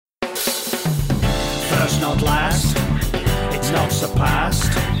was a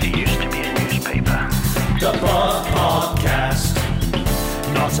past. It used to be a newspaper. The Buff Podcast.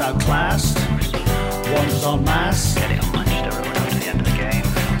 Not outclassed. Wanderers en masse. Getting on Manchester Road after the end of the game.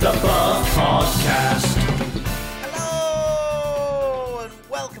 The Buff Podcast. Hello and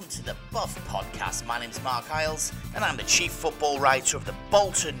welcome to the Buff Podcast. My name's Mark Isles and I'm the chief football writer of the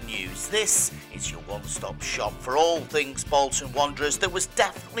Bolton News. This is your one-stop shop for all things Bolton Wanderers that was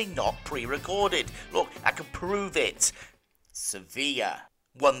definitely not pre-recorded. Look, I can prove it. Sevilla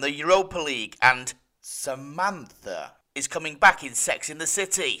won the Europa League and Samantha is coming back in Sex in the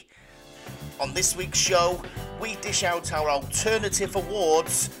City. On this week's show, we dish out our alternative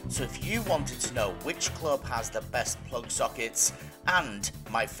awards, so if you wanted to know which club has the best plug sockets and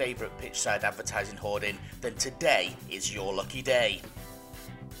my favourite pitchside advertising hoarding, then today is your lucky day.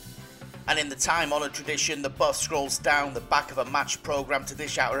 And in the time-honoured tradition, the Buff scrolls down the back of a match programme to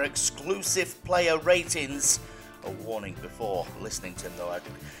dish out our exclusive player ratings. A warning before listening to him though,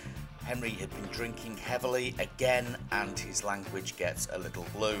 Henry had been drinking heavily again and his language gets a little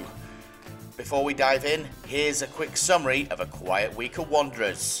blue. Before we dive in, here's a quick summary of a quiet week of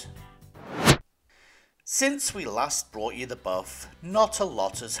Wanderers. Since we last brought you the Buff, not a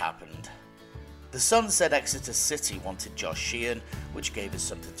lot has happened. The Sun said Exeter City wanted Josh Sheehan, which gave us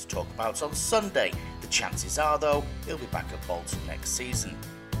something to talk about on Sunday. The chances are, though, he'll be back at Bolton next season.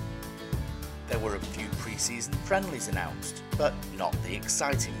 There were a few pre-season friendlies announced, but not the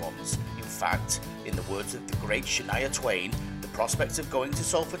exciting ones. In fact, in the words of the great Shania Twain, the prospect of going to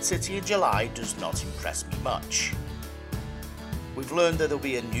Salford City in July does not impress me much. We've learned that there'll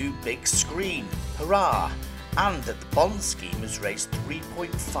be a new big screen, hurrah, and that the bond scheme has raised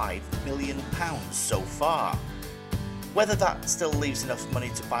 £3.5 million so far. Whether that still leaves enough money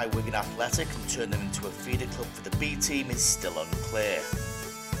to buy Wigan Athletic and turn them into a feeder club for the B team is still unclear.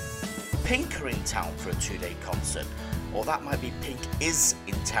 Pink are in town for a two-day concert, or that might be Pink is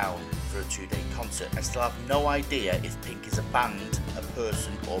in town for a two-day concert. I still have no idea if Pink is a band, a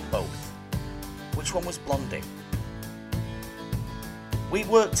person, or both. Which one was Blondie? We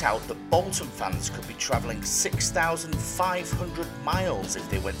worked out that Bolton fans could be travelling 6,500 miles if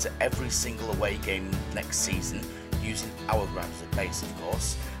they went to every single away game next season, using our ground as a base, of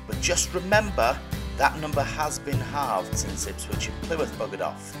course. But just remember, that number has been halved since Ipswich and Plymouth buggered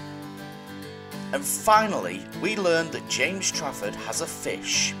off. And finally, we learned that James Trafford has a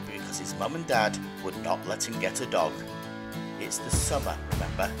fish because his mum and dad would not let him get a dog. It's the summer,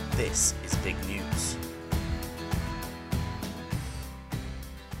 remember? This is big news.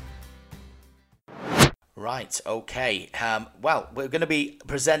 Right, okay. Well, we're going to be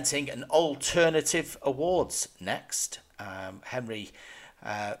presenting an alternative awards next. Henry,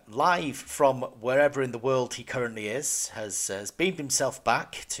 live from wherever in the world he currently is, has beamed himself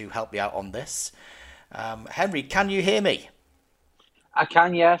back to help me out on this. Henry, can you hear me? I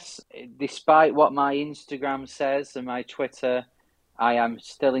can, yes. Despite what my Instagram says and my Twitter, I am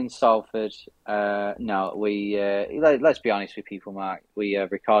still in Salford. No, let's be honest with people, Mark. We are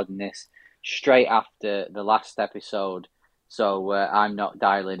recording this straight after the last episode, so I'm not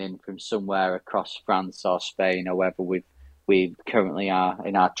dialing in from somewhere across France or Spain or wherever we currently are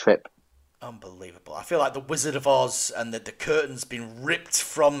in our trip. Unbelievable. I feel like the Wizard of Oz and the curtain's been ripped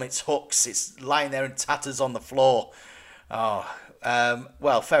from its hooks. It's lying there in tatters on the floor.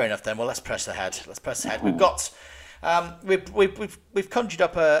 Well, fair enough then. Well, let's press ahead. We've got we've conjured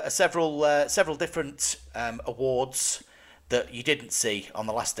up several different awards that you didn't see on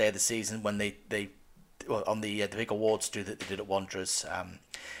the last day of the season when the big awards that they did at Wanderers.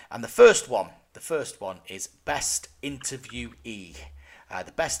 And the first one is Best Interviewee.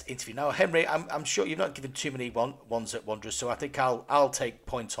 The best interview. Now, Henry, I'm sure you've not given too many ones at Wanderers, so I think I'll take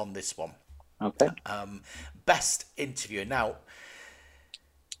point on this one. Okay. Best interview. Now,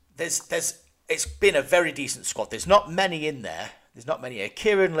 it's been a very decent squad. There's not many in there.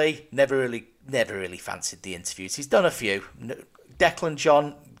 Kieran Lee never really fancied the interviews. He's done a few. Declan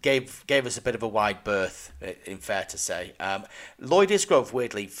John gave us a bit of a wide berth, in fair to say. Lloyd Isgrove,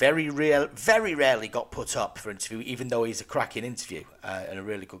 weirdly, very rarely got put up for interview, even though he's a cracking interview and a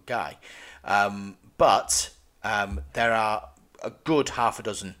really good guy. But there are a good half a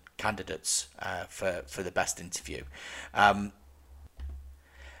dozen candidates for the best interview. I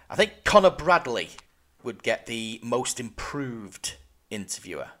think Connor Bradley would get the most improved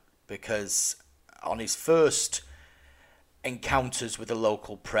interviewer because on his first encounters with the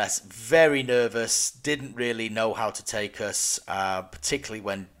local press, very nervous, didn't really know how to take us, particularly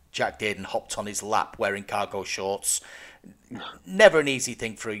when Jack Dearden hopped on his lap wearing cargo shorts. Never an easy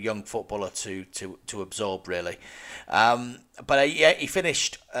thing for a young footballer to absorb, really. But he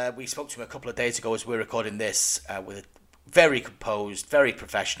finished. We spoke to him a couple of days ago as we're recording this with very composed, very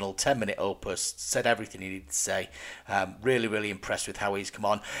professional, 10-minute opus, said everything he needed to say. Really, really impressed with how he's come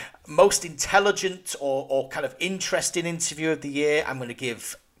on. Most intelligent or kind of interesting interview of the year, I'm going to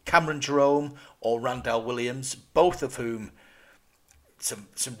give Cameron Jerome or Randall Williams, both of whom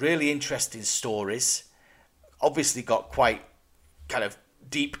some really interesting stories. Obviously got quite kind of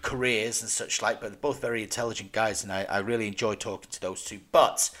deep careers and such like, but they're both very intelligent guys, and I really enjoyed talking to those two.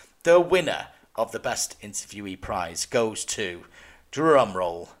 But the winner of the Best Interviewee prize goes to, drum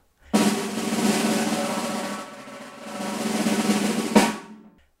roll,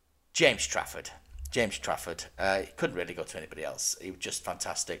 James Trafford. James Trafford. He couldn't really go to anybody else. He was just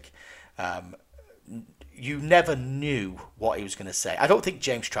fantastic. You never knew what he was going to say. I don't think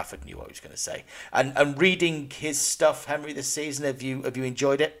James Trafford knew what he was going to say. And reading his stuff, Henry, this season, have you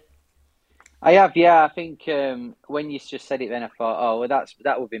enjoyed it? I have, yeah. I think when you just said it, then I thought, oh, well,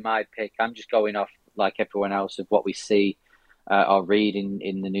 that would be my pick. I'm just going off like everyone else of what we see or read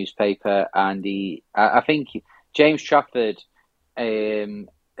in the newspaper, and I think James Trafford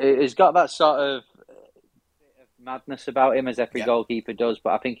has got that sort of bit of madness about him, as every goalkeeper does,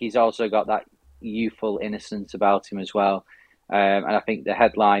 but I think he's also got that youthful innocence about him as well. And I think the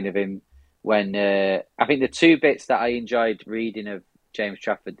headline of him when I think the two bits that I enjoyed reading of James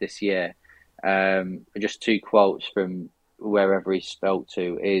Trafford this year, just two quotes from wherever he spoke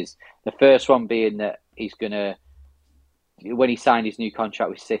to, is the first one being that he's gonna, when he signed his new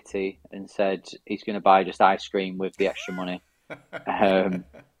contract with City, and said he's gonna buy just ice cream with the extra money.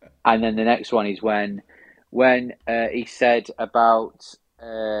 And then the next one is when he said about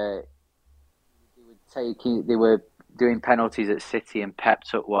they were doing penalties at City and Pep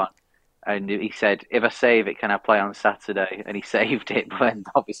took one. And he said, if I save it, can I play on Saturday? And he saved it, but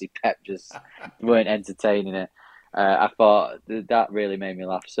obviously Pep just weren't entertaining it. I thought that really made me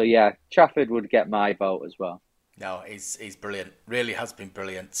laugh. So yeah, Trafford would get my vote as well. No, he's brilliant. Really has been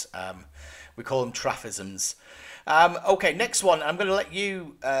brilliant. We call them Traffisms. Okay, next one. I'm going to let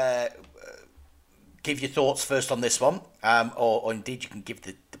you give your thoughts first on this one, or indeed you can give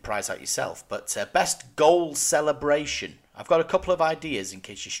the prize out yourself. But best goal celebration. I've got a couple of ideas in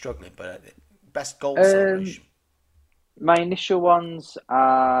case you're struggling, but best goal celebration. My initial ones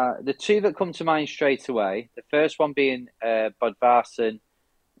are the two that come to mind straight away. The first one being Bodvarsson's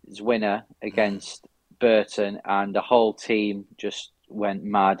winner against Burton, and the whole team just went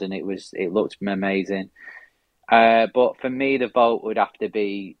mad, and it looked amazing. But for me, the vote would have to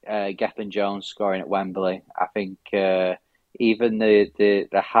be Gethin Jones scoring at Wembley. I think even the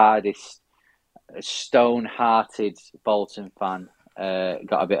hardest stone-hearted Bolton fan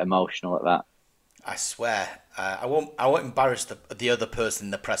got a bit emotional at that. I swear, I won't embarrass the other person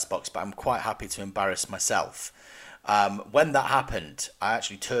in the press box, but I'm quite happy to embarrass myself. When that happened, I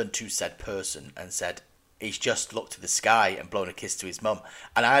actually turned to said person and said, he's just looked to the sky and blown a kiss to his mum,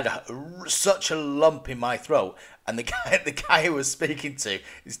 and I had such a lump in my throat. And the guy who was speaking to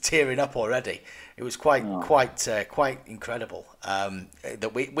is tearing up already. It was quite incredible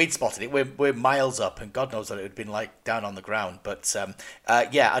that we'd spotted it. We're miles up, and God knows what it would have been like down on the ground. But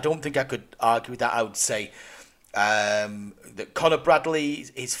I don't think I could argue with that. I would say that Conor Bradley,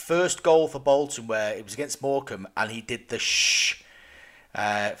 his first goal for Bolton, where it was against Morecambe, and he did the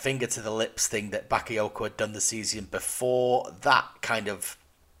finger to the lips thing that Bakayoko had done the season before. That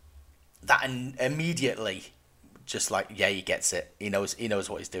immediately, just like, yeah, he gets it. He knows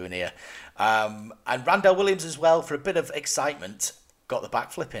what he's doing here. And Randall Williams as well, for a bit of excitement, got the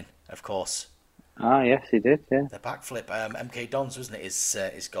backflip in, of course. Ah, yes, he did. Yeah, the backflip. MK Dons, wasn't it,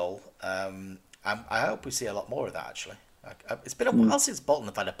 his goal? I hope we see a lot more of that. Actually, it's been a while since Bolton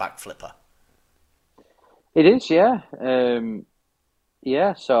have had a backflipper. It is, yeah.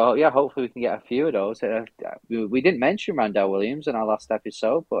 So hopefully we can get a few of those. We didn't mention Randall Williams in our last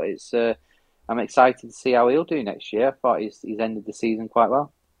episode, but it's I'm excited to see how he'll do next year. I thought he's ended the season quite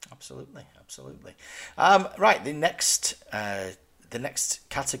well. Absolutely. Right, the next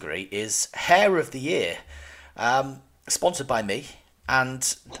category is Hair of the Year, sponsored by me,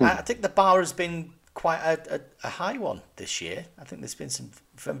 and I think the bar has been quite a high one this year. I think there's been some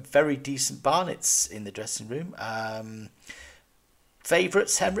very decent Barnets in the dressing room.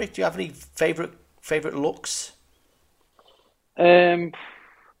 Favourites, Henry? Do you have any favourite looks?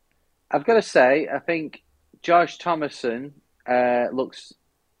 I've got to say, I think Josh Thomason looks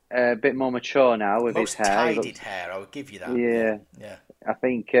a bit more mature now with his hair. Most tidied hair, I would give you that. Yeah. I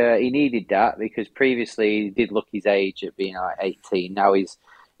think he needed that, because previously he did look his age at being like 18. Now he's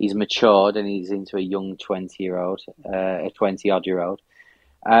matured and he's into a young 20-year-old, a 20-odd-year-old.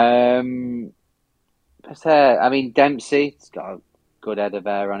 I mean, Dempsey's got a good head of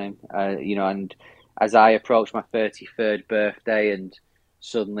hair on him, and as I approach my 33rd birthday and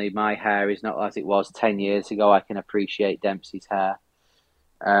suddenly my hair is not as it was 10 years ago, I can appreciate Dempsey's hair.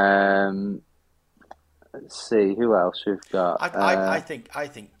 Let's see who else we've got. I think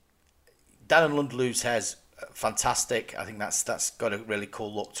Dan Lundlew's hair's fantastic. I think that's got a really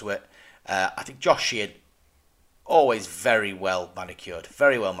cool look to it. I think Josh Sheehan, always very well manicured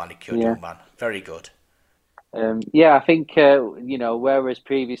young man, very good. I think whereas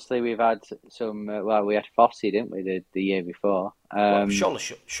previously we've had some. We had Fossey, didn't we, the year before?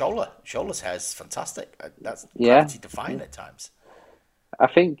 Shola's hair's fantastic. That's gravity defying at times. I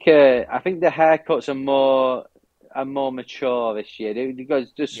think the haircuts are more mature this year.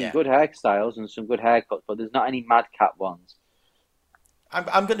 There's some good hairstyles and some good haircuts, but there's not any madcap ones.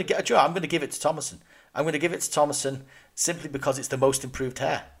 I'm going to give it to Thomason. I'm going to give it to Thomason simply because it's the most improved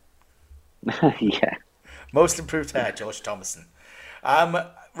hair. Yeah. Most improved hair, George Thomason.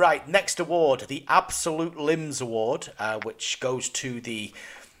 Right, next award, the Absolute Limbs Award, which goes to the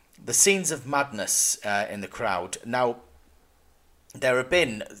scenes of madness in the crowd. Now, there have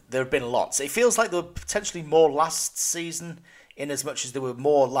been lots. It feels like there were potentially more last season, in as much as there were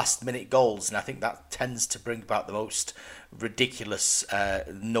more last-minute goals, and I think that tends to bring about the most ridiculous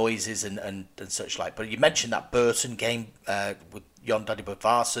noises and such like. But you mentioned that Burton game with Jon Daddy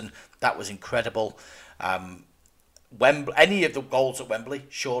Budvarsson. That was incredible. Any of the goals at Wembley,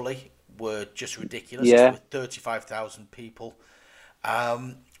 surely, were just ridiculous. Yeah. With 35,000 people.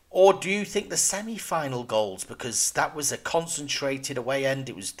 Or do you think the semi-final goals, because that was a concentrated away end,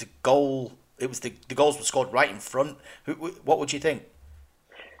 it was the goal... It was the goals were scored right in front. What would you think?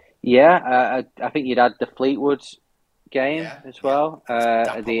 Yeah, I think you'd add the Fleetwood game as well.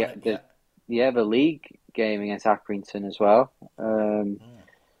 The league game against Accrington as well.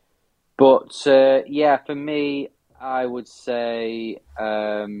 But for me, I would say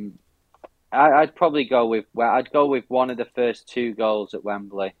I'd probably go with one of the first two goals at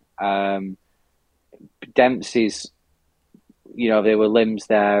Wembley. Dempsey's. There were limbs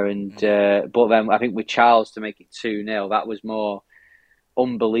there, and but then I think with Charles to make it 2-0, that was more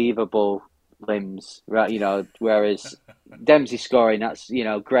unbelievable limbs, right? Whereas Dempsey scoring, that's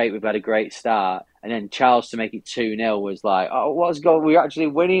great. We've had a great start, and then Charles to make it 2-0 was like, oh, what's going? We're actually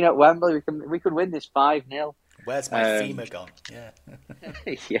winning at Wembley. We could win this 5-0. Where's my femur gone? Yeah,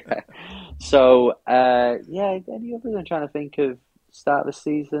 yeah. So any others? I'm trying to think of start of the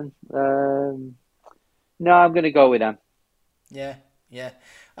season. No, I'm going to go with them. Yeah.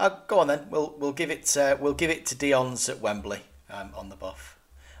 Go on then. We'll give it to Dion's at Wembley on the buff.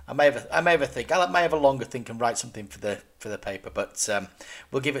 I may have a longer think and write something for the paper, but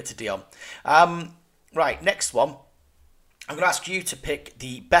we'll give it to Dion. Right, next one. I'm going to ask you to pick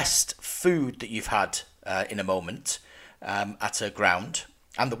the best food that you've had in a moment at a ground,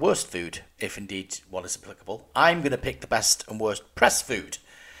 and the worst food, if indeed one is applicable. I'm going to pick the best and worst press food.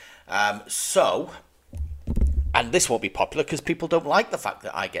 And this won't be popular because people don't like the fact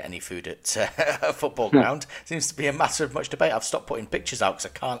that I get any food at a football ground. Seems to be a matter of much debate. I've stopped putting pictures out because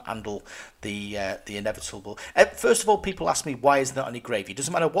I can't handle the inevitable. First of all, people ask me, why isn't there any gravy? It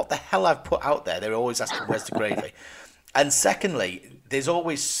doesn't matter what the hell I've put out there. They're always asking, where's the gravy? And secondly, there's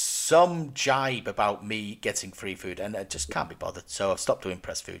always some jibe about me getting free food, and I just can't be bothered. So I've stopped doing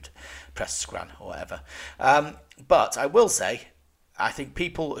press scran or whatever. But I will say, I think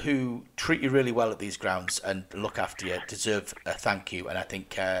people who treat you really well at these grounds and look after you deserve a thank you, and I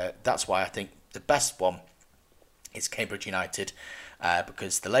think that's why I think the best one is Cambridge United,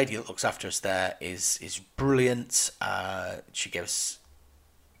 because the lady that looks after us there is brilliant. She gives...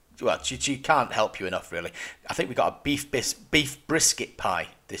 Well, she can't help you enough, really. I think we got a beef brisket pie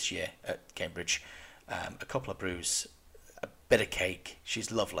this year at Cambridge, a couple of brews, a bit of cake.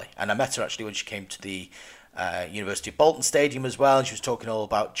 She's lovely, and I met her actually when she came to the University of Bolton Stadium as well, and she was talking all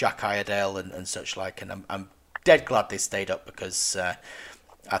about Jack Iredale and such like, and I'm dead glad they stayed up, because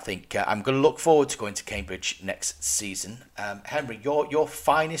I think I'm going to look forward to going to Cambridge next season. Henry, your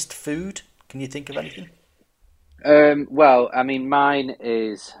finest food, can you think of anything? Well, I mean, mine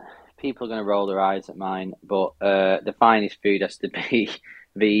is... People are going to roll their eyes at mine, but the finest food has to be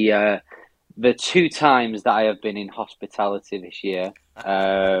the two times that I have been in hospitality this year.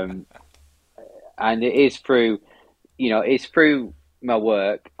 And it is through, it's through my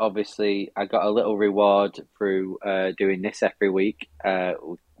work. Obviously, I got a little reward through doing this every week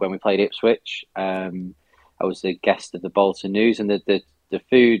when we played Ipswich. I was the guest of the Bolton News, and the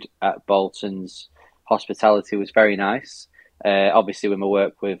food at Bolton's hospitality was very nice. Obviously, with my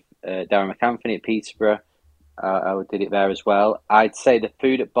work with Darren McAnthony at Peterborough, I did it there as well. I'd say the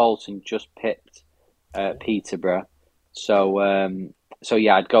food at Bolton just pipped Peterborough. So So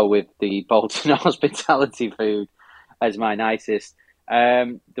yeah, I'd go with the Bolton hospitality food as my nicest.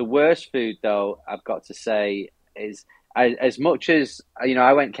 The worst food, though, I've got to say, is as much as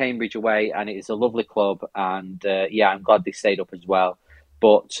I went Cambridge away, and it is a lovely club, and yeah, I'm glad they stayed up as well.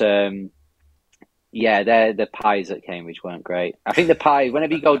 But yeah, the pies at Cambridge weren't great. I think the pie,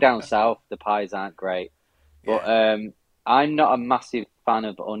 whenever you go down south, the pies aren't great. But I'm not a massive fan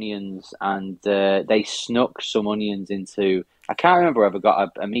of onions, and they snuck some onions into. I can't remember if I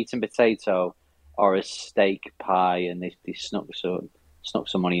got a meat and potato or a steak pie, and they snuck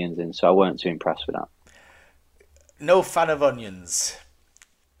some onions in. So I weren't too impressed with that. No fan of onions.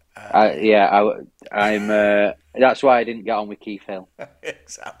 I'm. That's why I didn't get on with Keith Hill.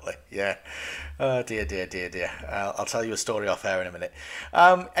 Exactly. Yeah. Oh dear. I'll tell you a story off air in a minute.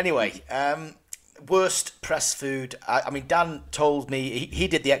 Anyway. Worst press food. I mean, Dan told me he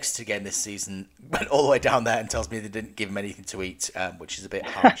did the Exeter game this season. Went all the way down there and tells me they didn't give him anything to eat, which is a bit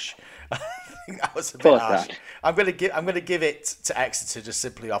harsh. I think that was a bit harsh. I'm going to give it to Exeter just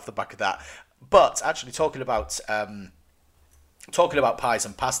simply off the back of that. But actually, talking about pies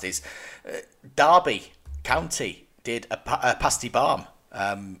and pasties, Derby County did a pasty barm.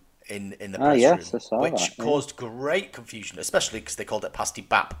 In the press room, which caused great confusion, especially because they called it pasty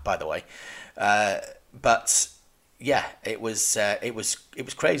bap, by the way. But yeah, it was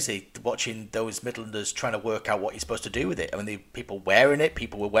crazy watching those Midlanders trying to work out what you're supposed to do with it. I mean, people wearing it,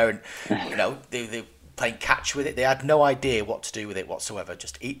 people were wearing, they playing catch with it. They had no idea what to do with it whatsoever.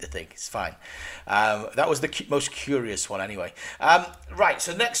 Just eat the thing; it's fine. That was the most curious one, anyway. Right,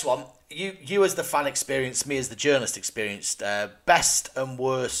 so next one. You as the fan experienced, me as the journalist experienced, best and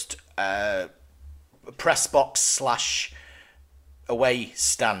worst press box / away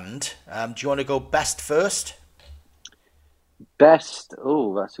stand. Do you want to go best first? Best?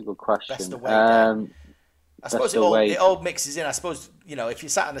 Oh, that's a good question. Best away day. I suppose it all mixes in. I suppose, if you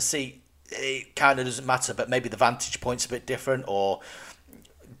sat in a seat, it kind of doesn't matter, but maybe the vantage point's a bit different, or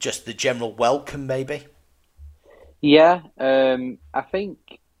just the general welcome, maybe. Yeah, I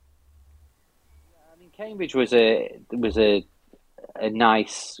think. Cambridge was a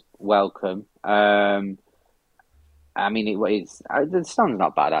nice welcome. I mean, the stand's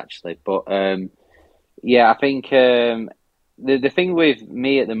not bad actually, but yeah, I think the thing with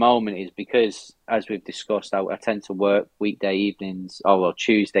me at the moment is because, as we've discussed, I tend to work weekday evenings,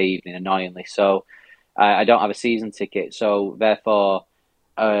 Tuesday evening, annoyingly. So I don't have a season ticket. So therefore,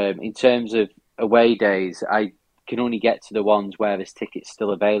 in terms of away days, I can only get to the ones where there's tickets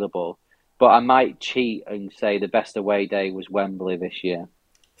still available. But I might cheat and say the best away day was Wembley this year.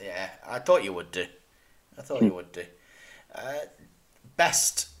 Yeah, I thought you would do.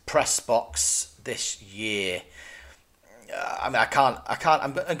 Best press box this year. I mean, I can't.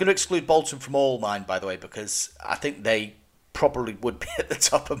 I'm going to exclude Bolton from all mine, by the way, because I think they probably would be at the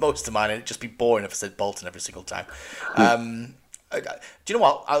top of most of mine, and it'd just be boring if I said Bolton every single time. Do you know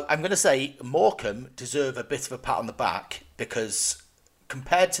what? I'm going to say Morecambe deserve a bit of a pat on the back because,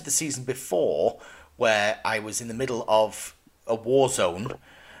 compared to the season before, where I was in the middle of a war zone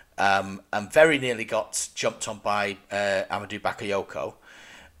and very nearly got jumped on by Amadou Bakayoko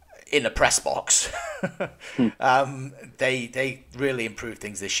in a press box, they really improved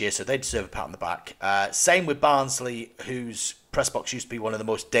things this year, so they deserve a pat on the back. Same with Barnsley, whose press box used to be one of the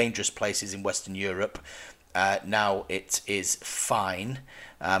most dangerous places in Western Europe. Now it is fine.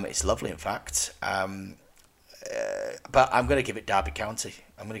 It's lovely, in fact. But I'm going to give it Derby County.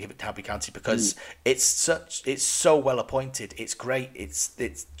 Because it's so well appointed. It's great.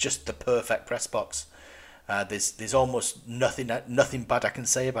 It's just the perfect press box. There's almost nothing bad I can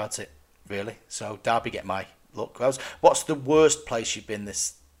say about it, really. So Derby get my look. What's the worst place you've been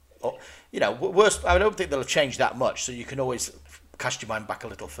this? Worst. I don't think they'll have changed that much. So you can always cast your mind back a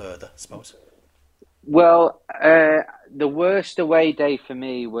little further, I suppose. Well, the worst away day for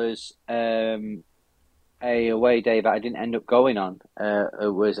me was a away day that I didn't end up going on.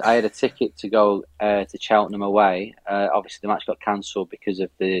 I had a ticket to go to Cheltenham away. Obviously, the match got cancelled because of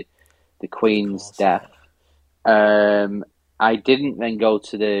the Queen's death. I didn't then go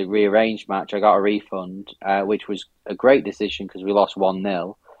to the rearranged match. I got a refund, which was a great decision because we lost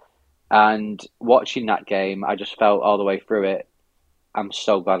 1-0. And watching that game, I just felt all the way through it, I'm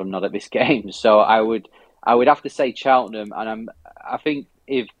so glad I'm not at this game. So I would have to say Cheltenham, and I think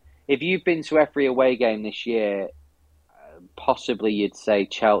if you've been to every away game this year, possibly you'd say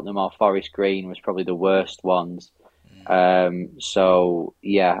Cheltenham or Forest Green was probably the worst ones. So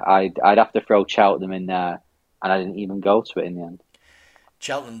yeah, I'd have to throw Cheltenham in there, and I didn't even go to it in the end.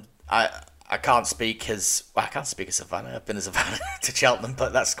 Cheltenham, I can't speak as I can't speak as Savannah. I've been as Savannah to Cheltenham,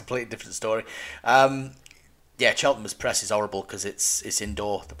 but that's a completely different story. Yeah, Cheltenham's press is horrible because it's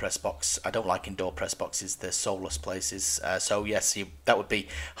indoor, the press box. I don't like indoor press boxes. They're soulless places. So yes, that would be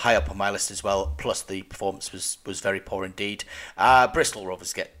high up on my list as well. Plus the performance was very poor indeed. Bristol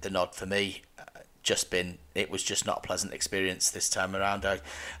Rovers get the nod for me. It was just not a pleasant experience this time around.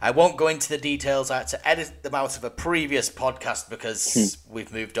 I won't go into the details. I had to edit them out of a previous podcast because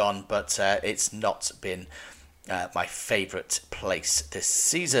we've moved on, but it's not been my favourite place this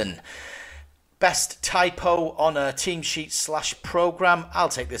season. Best typo on a team sheet / programme. I'll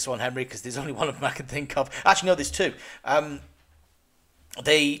take this one, Henry, because there's only one of them I can think of. Actually, no, there's two.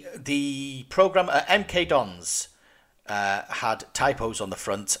 The programme MK Dons had typos on the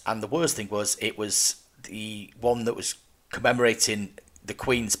front, and the worst thing was it was the one that was commemorating the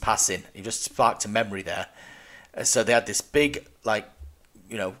Queen's passing. It just sparked a memory there. So they had this big,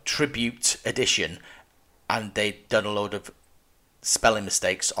 tribute edition, and they'd done a load of spelling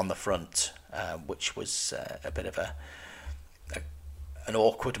mistakes on the front. Which was a bit of an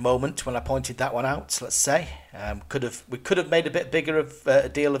awkward moment when I pointed that one out. Let's say we could have made a bit bigger of a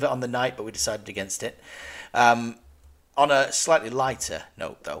deal of it on the night, but we decided against it. On a slightly lighter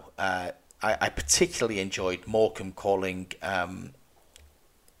note, though, I particularly enjoyed Morecambe calling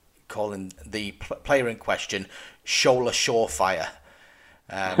the player in question Shola Shorefire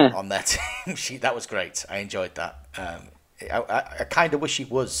on their team sheet. That was great. I enjoyed that. I kind of wish he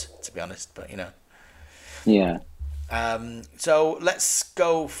was, to be honest, but Yeah. So let's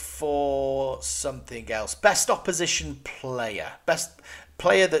go for something else. Best opposition player. Best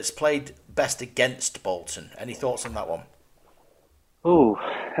player that's played best against Bolton. Any thoughts on that one? Oh,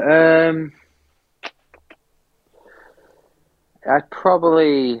 I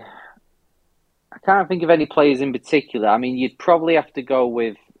can't think of any players in particular. I mean, you'd probably have to go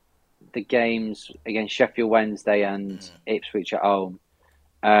with the games against Sheffield Wednesday and Ipswich at home.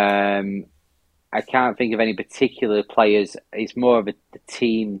 I can't think of any particular players. It's more of the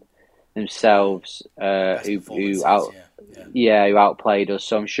team themselves who outplayed us.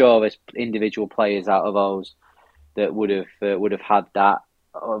 So I'm sure there's individual players out of those that would have had that.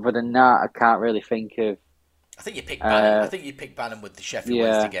 Other than that, I can't really think of. I think you picked Bannon. I think you picked Bannon with the Sheffield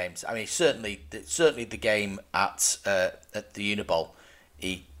Wednesday games. I mean, certainly the game at the Unibowl,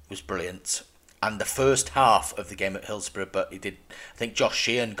 he was brilliant, and the first half of the game at Hillsborough. But he did. I think Josh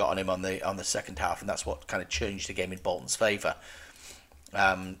Sheehan got on him on the second half, and that's what kind of changed the game in Bolton's favour.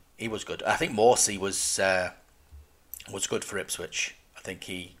 He was good. I think Morsey was good for Ipswich. I think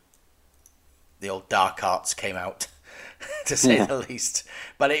the old dark arts came out, to say the least.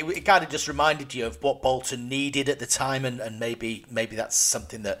 But it kind of just reminded you of what Bolton needed at the time, and maybe that's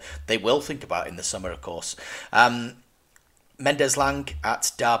something that they will think about in the summer, of course. Mendes Lang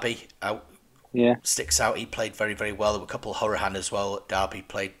at Derby sticks out. He played very, very well. There were a couple of Horahan as well at Derby,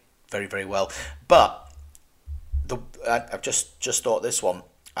 played very, very well. But I've just thought this one.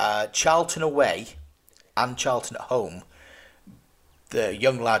 Charlton away and Charlton at home. The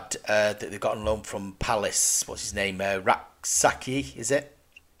young lad that they've got on loan from Palace, what's his name? Raksaki, is it?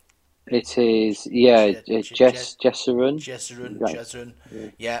 It is, Jesserun. Jesserun.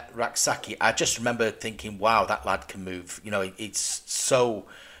 Yeah, Raksaki. I just remember thinking, wow, that lad can move. It's so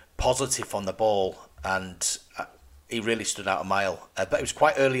positive on the ball, and he really stood out a mile. But it was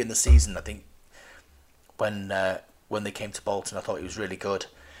quite early in the season, I think, when they came to Bolton. I thought he was really good.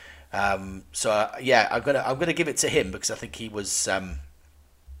 I'm gonna give it to him because I think he was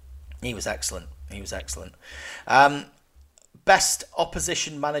excellent. He was excellent. Best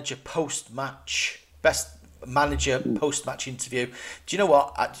opposition manager post-match. Best manager post-match interview. Do you know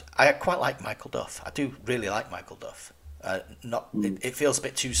what? I quite like Michael Duff. I do really like Michael Duff. It feels a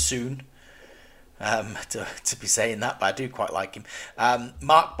bit too soon to be saying that, but I do quite like him.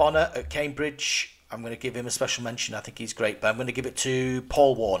 Mark Bonner at Cambridge. I'm going to give him a special mention. I think he's great, but I'm going to give it to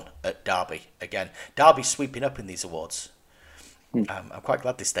Paul Warne at Derby again. Derby's sweeping up in these awards. I'm quite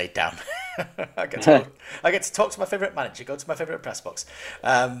glad they stayed down. I get to talk to my favourite manager, go to my favourite press box,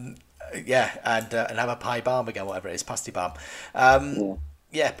 and have a pie balm again, whatever it is, pasty balm.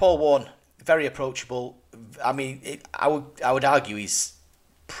 Paul Warne, very approachable. I mean, I would argue he's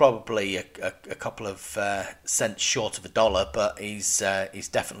probably a couple of cents short of $1, but he's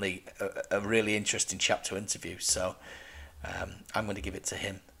definitely a really interesting chap to interview. So I'm going to give it to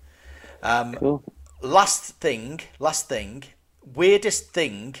him. Cool. Last thing. Weirdest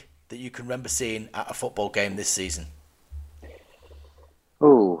thing that you can remember seeing at a football game this season?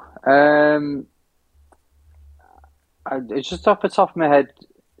 It's just off the top of my head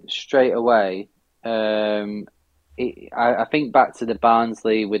straight away. I think back to the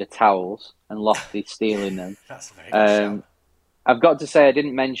Barnsley with the towels and Lofty stealing them. That's a very good shout. I've got to say I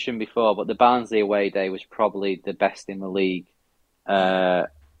didn't mention before, but the Barnsley away day was probably the best in the league.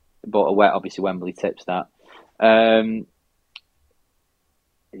 But obviously Wembley tips that.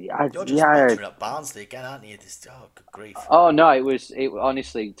 You're just buttering up Barnsley again, aren't you? Good grief. Oh no, it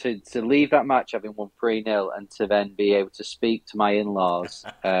honestly to leave that match having won 3-0 and to then be able to speak to my in-laws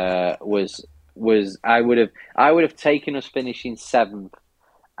was I would have taken us finishing 7th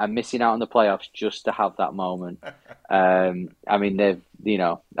and missing out on the playoffs just to have that moment. I mean,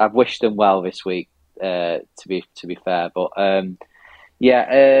 I've wished them well this week. To be fair, but I'd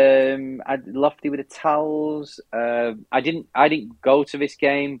Lofty with the towels. I didn't go to this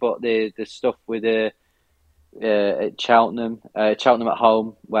game, but the stuff with at Cheltenham at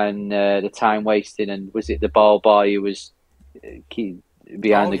home when the time wasting, and was it the ball boy who was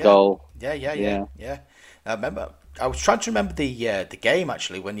behind the goal? Yeah. I remember. I was trying to remember the game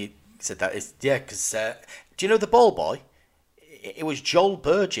actually when you said that. Because do you know the ball boy? It was Joel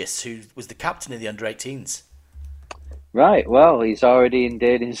Burgess who was the captain of the under-18s. Right. Well, he's already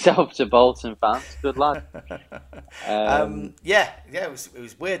endeared himself to Bolton fans. Good lad. It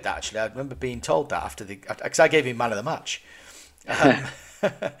was weird that actually. I remember being told that because I gave him man of the match.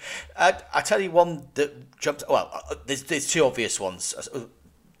 I tell you one that jumped. Well, there's two obvious ones.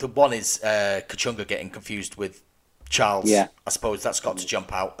 The one is Kachunga getting confused with Charles. Yeah. I suppose that's got to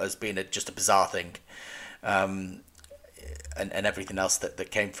jump out as being just a bizarre thing, and everything else that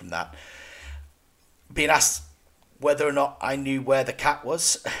came from that. Being asked whether or not I knew where the cat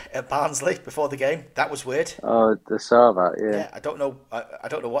was at Barnsley before the game, that was weird. Oh, I saw that. Yeah, I don't know. I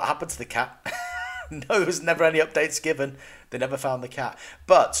don't know what happened to the cat. No, there was never any updates given. They never found the cat.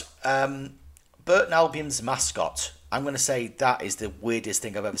 But Burton Albion's mascot, I'm going to say that is the weirdest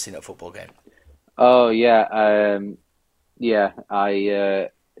thing I've ever seen at a football game. Oh yeah,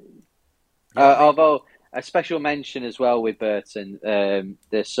 although a special mention as well with Burton,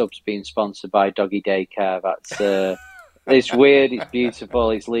 the subs being sponsored by Doggy Daycare. That's it's weird, it's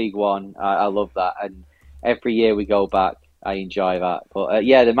beautiful, it's League One. I love that, and every year we go back, I enjoy that. But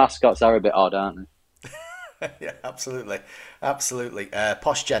the mascots are a bit odd, aren't they? Yeah, absolutely.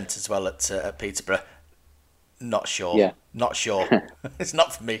 Posh gent as well at Peterborough. Not sure. Yeah. Not sure. It's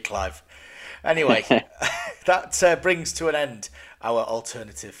not for me, Clive. Anyway, that brings to an end our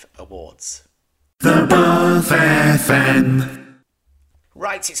alternative awards. The Buff FM.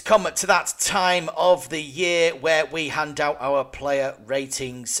 Right, it's come to that time of the year where we hand out our player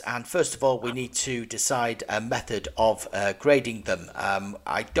ratings, and first of all we need to decide a method of grading them.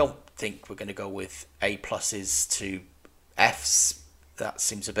 I don't think we're going to go with A pluses to Fs. That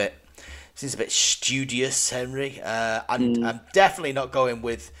seems a bit studious, Henry. I'm definitely not going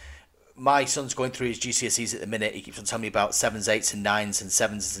with. My son's going through his GCSEs at the minute. He keeps on telling me about 7s, 8s and 9s, and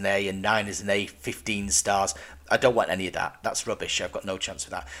 7s is an A and 9 is an A, 15 stars. I don't want any of that. That's rubbish. I've got no chance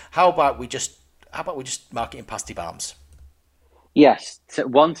for that. How about we just mark it in pasty barms? Yes,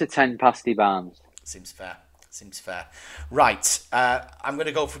 1 to 10 pasty barms. Seems fair. Right. I'm going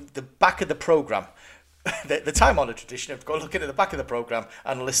to go from the back of the programme. The time-honoured tradition of looking at the back of the programme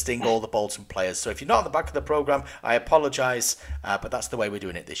and listing all the Bolton players. So if you're not on the back of the programme, I apologise, but that's the way we're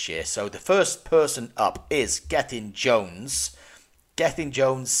doing it this year. So the first person up is Gethin Jones. Gethin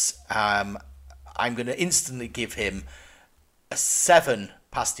Jones, I'm going to instantly give him a 7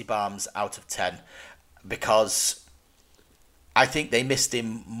 pasty barms out of 10 because I think they missed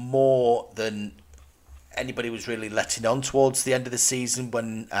him more than anybody was really letting on towards the end of the season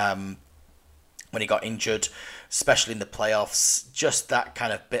when he got injured, especially in the playoffs. Just that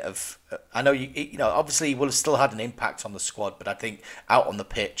kind of bit of, I know obviously he will have still had an impact on the squad, but I think out on the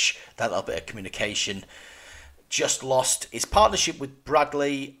pitch, that little bit of communication just lost. His partnership with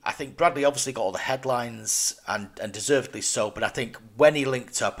Bradley, I think Bradley obviously got all the headlines and deservedly so, but I think when he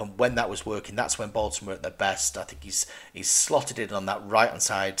linked up and when that was working, that's when Bolton were at their best. I think he's slotted in on that right hand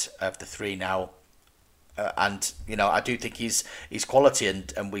side of the three now. And I do think he's quality,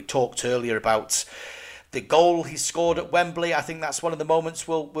 and we talked earlier about the goal he scored at Wembley. I think that's one of the moments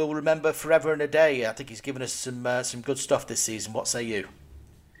we'll remember forever and a day. I think he's given us some good stuff this season. What say you?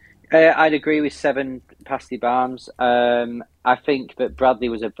 I'd agree with 7 pasty barms. I think that Bradley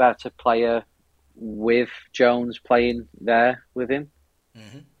was a better player with Jones playing there with him.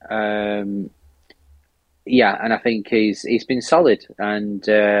 Mm-hmm. And I think he's been solid, and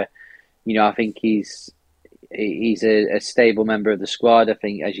I think he's a stable member of the squad. I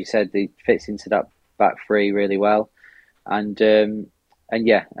think, as you said, he fits into that back three really well, and I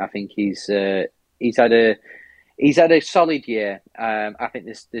think he's had a solid year. I think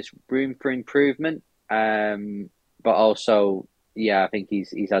there's room for improvement, but also yeah, I think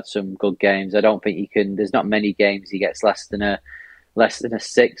he's had some good games. I don't think he can. There's not many games he gets less than a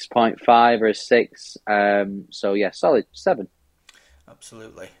 6.5 or a 6. So yeah, solid 7.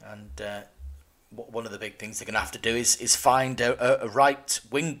 Absolutely. And one of the big things they're going to have to do is find a right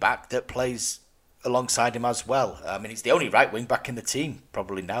wing back that plays alongside him as well. I mean, he's the only right wing back in the team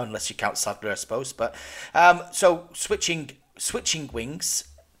probably now, unless you count Sadler, I suppose. But so switching wings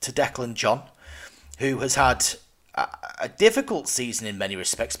to Declan John, who has had a difficult season in many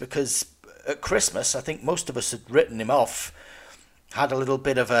respects, because at Christmas I think most of us had written him off. Had a little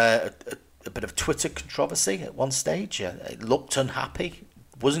bit of a bit of Twitter controversy at one stage. Looked unhappy,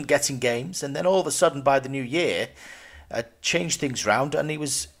 wasn't getting games, and then all of a sudden by the new year, changed things round, and he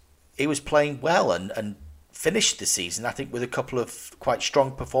was playing well and finished the season, I think, with a couple of quite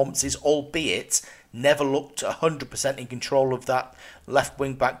strong performances, albeit never looked 100% in control of that left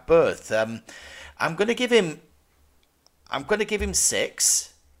wing back berth. I'm going to give him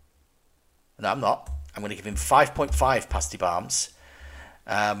 6. No, I'm not. I'm going to give him 5.5 Pasty Barnes.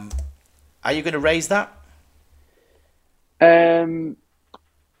 Are you going to raise that?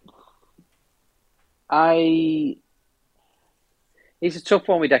 It's a tough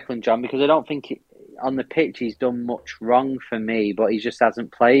one with Declan John, because I don't think on the pitch he's done much wrong for me, but he just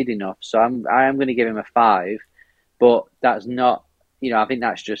hasn't played enough. So I am going to give him a 5, but that's not, I think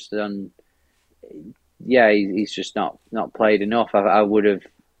that's just he's just not played enough. I would have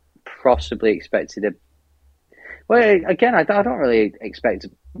possibly expected well, again, I don't really expect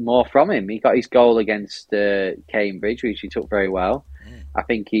more from him. He got his goal against Cambridge, which he took very well. I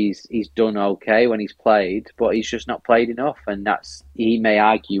think he's done okay when he's played, but he's just not played enough, and he may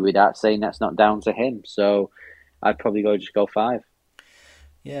argue with that, saying that's not down to him. So I'd probably go 5.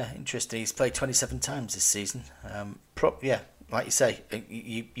 Yeah, interesting. He's played 27 times this season. Like you say,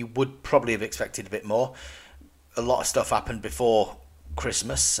 you would probably have expected a bit more. A lot of stuff happened before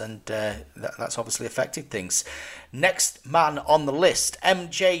Christmas, and that's obviously affected things. Next man on the list,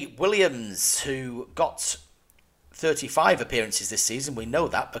 MJ Williams, who got 35 appearances this season. We know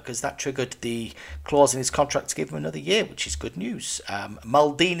that because that triggered the clause in his contract to give him another year, which is good news.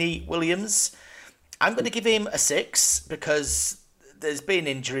 Maldini Williams, I'm going to give him a 6 because there's been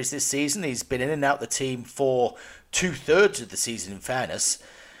injuries this season. He's been in and out the team for 2/3 of the season, in fairness,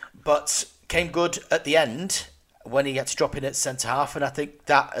 but came good at the end when he had to drop in at centre half, and I think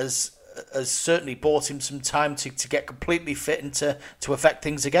that has certainly bought him some time to get completely fit and to affect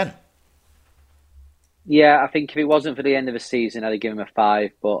things again. Yeah, I think if it wasn't for the end of the season, I'd have given him a 5.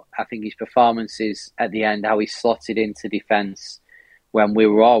 But I think his performances at the end, how he slotted into defence when we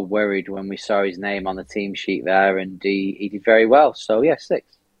were all worried when we saw his name on the team sheet there, and he did very well. So yeah, 6.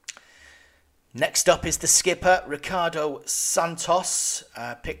 Next up is the skipper, Ricardo Santos,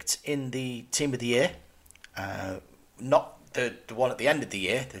 picked in the Team of the Year. Not the one at the end of the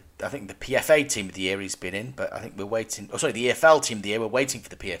year. I think the PFA Team of the Year he's been in, but I think we're waiting. Oh, sorry, the EFL Team of the Year. We're waiting for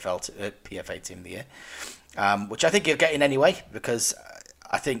the PFA Team of the Year, which I think he'll get in anyway, because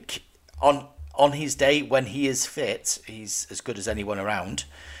I think on his day when he is fit, he's as good as anyone around.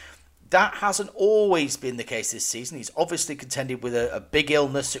 That hasn't always been the case this season. He's obviously contended with a big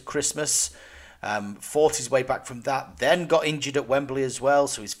illness at Christmas. Fought his way back from that, then got injured at Wembley as well,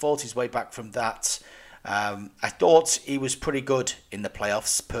 so he's fought his way back from that. I thought he was pretty good in the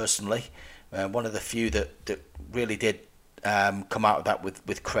playoffs, personally. One of the few that really did come out of that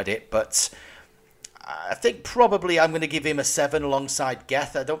with credit. But I think probably I'm going to give him a 7 alongside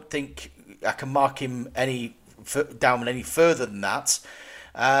Geth. I don't think I can mark him down any further than that.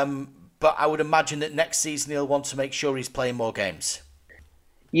 But I would imagine that next season he'll want to make sure he's playing more games.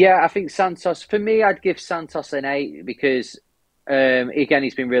 Yeah, I think Santos, for me, I'd give Santos an 8 because, again,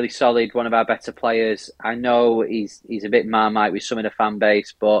 he's been really solid, one of our better players. I know he's a bit Marmite with some of the fan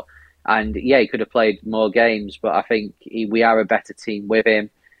base, he could have played more games, but I think we are a better team with him.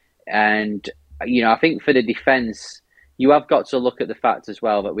 And, I think for the defence, you have got to look at the fact as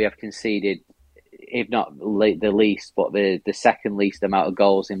well that we have conceded, if not the least, but the second least amount of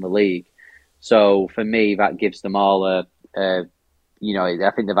goals in the league. So for me, that gives them all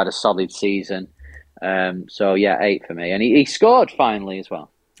I think they've had a solid season. 8 for me. And he scored finally as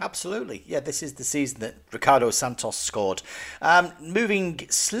well. Absolutely. Yeah, this is the season that Ricardo Santos scored. Moving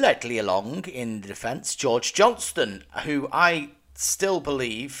slightly along in the defence, George Johnston, who I still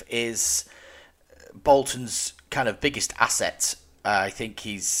believe is Bolton's kind of biggest asset. I think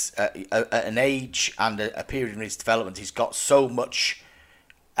he's at an age and a period in his development, he's got so much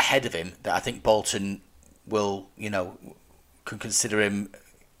ahead of him that I think Bolton will, can consider him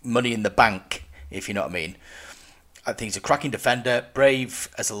money in the bank, if you know what I mean. I think he's a cracking defender, brave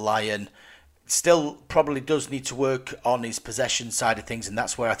as a lion, still probably does need to work on his possession side of things, and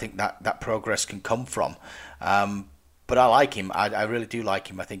that's where I think that progress can come from. But I like him. I really do like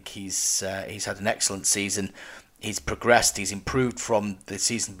him. I think he's had an excellent season. He's progressed. He's improved from the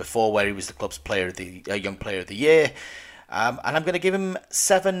season before, where he was the club's young player of the year. And I'm going to give him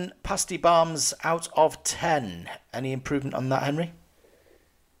 7 pasty bombs out of 10. Any improvement on that, Henry?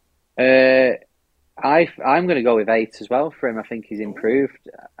 I'm going to go with 8 as well for him. I think he's improved.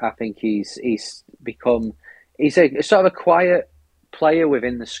 I think he's a sort of a quiet player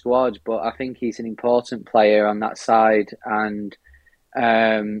within the squad, but I think he's an important player on that side. And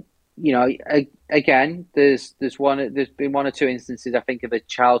again, there's been 1 or 2 instances. I think of a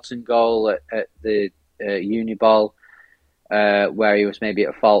Charlton goal at the Uniball where he was maybe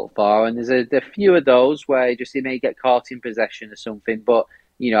at fault for, and there's a few of those where he may get caught in possession or something. But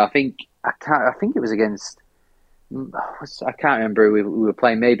I think it was against. I can't remember who we were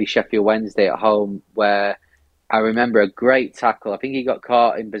playing. Maybe Sheffield Wednesday at home, where I remember a great tackle. I think he got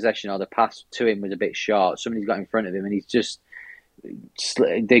caught in possession, or the pass to him was a bit short. Somebody's got in front of him, and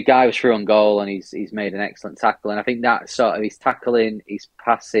the guy was through on goal, and he's made an excellent tackle. And I think that sort of his tackling, his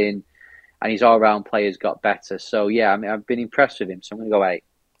passing, and his all-round players got better. So yeah, I mean, I've been impressed with him. So I'm going to go 8.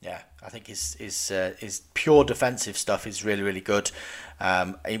 Yeah, I think his pure defensive stuff is really, really good.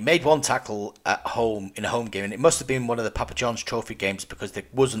 He made 1 tackle at home in a home game, and it must have been one of the Papa John's Trophy games because there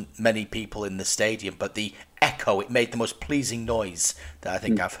wasn't many people in the stadium. But the echo, it made the most pleasing noise that I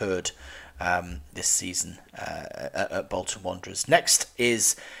think I've heard this season at Bolton Wanderers. Next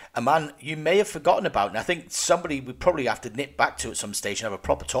is a man you may have forgotten about, and I think somebody we probably have to nip back to at some stage and have a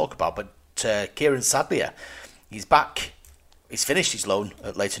proper talk about. But Kieran Sadlier, he's back. He's finished his loan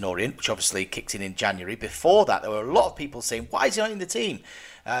at Leyton Orient, which obviously kicked in January. Before that, there were a lot of people saying, why is he not in the team?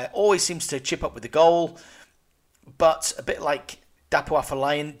 Always seems to chip up with the goal. But a bit like Dapo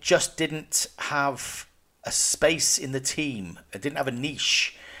Afolayan, just didn't have a space in the team. It didn't have a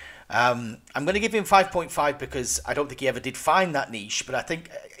niche. I'm going to give him 5.5 because I don't think he ever did find that niche. But I think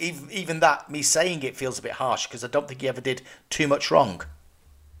even that, me saying it feels a bit harsh because I don't think he ever did too much wrong.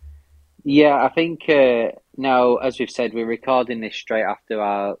 Yeah, I think now, as we've said, we're recording this straight after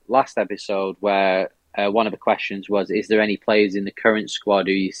our last episode where one of the questions was, is there any players in the current squad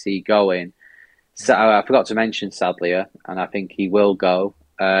who you see going? So I forgot to mention Sadlier, and I think he will go.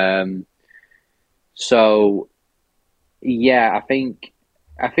 So, yeah, I think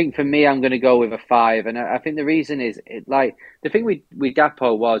for me, I'm going to go with a 5. And I think the reason is, the thing with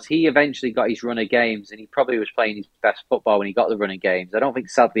Dapo was he eventually got his run of games, and he probably was playing his best football when he got the run of games. I don't think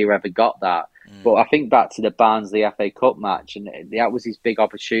Sadlier ever got that. But I think back to the Barnsley FA Cup match, and that was his big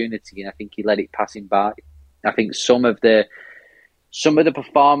opportunity, and I think he let it pass him by. I think some of the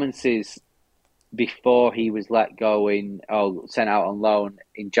performances before he was let go sent out on loan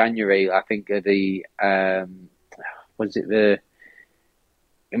in January, I think of it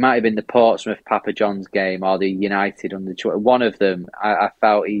might have been the Portsmouth Papa John's game or the United one of them. I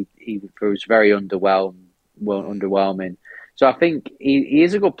felt he was very underwhelming. So I think he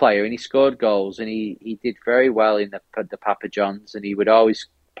is a good player, and he scored goals, and he did very well in the Papa John's, and he would always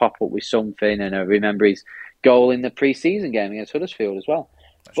pop up with something. And I remember his goal in the pre-season game against Huddersfield as well.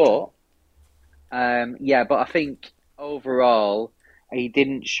 But I think overall he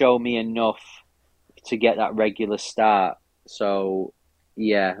didn't show me enough to get that regular start. So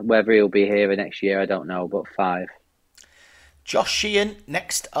yeah, whether he'll be here next year, I don't know, but 5. Josh Sheehan,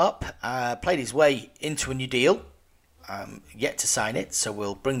 next up, played his way into a new deal. Yet to sign it, so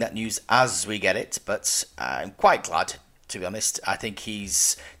we'll bring that news as we get it. But I'm quite glad, to be honest. I think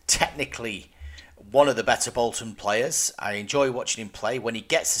he's technically one of the better Bolton players. I enjoy watching him play. When he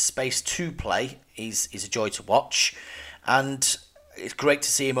gets the space to play, he's a joy to watch. And it's great to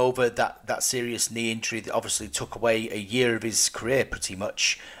see him over that serious knee injury that obviously took away a year of his career pretty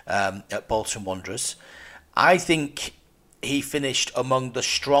much at Bolton Wanderers. I think he finished among the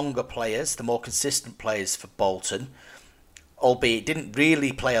stronger players, the more consistent players for Bolton, albeit didn't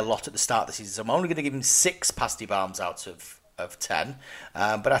really play a lot at the start of the season. So I'm only going to give him 6 pasty bombs out of 10.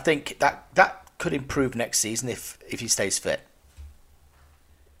 But I think that could improve next season if he stays fit.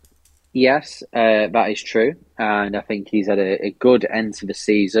 Yes, that is true, and I think he's had a good end to the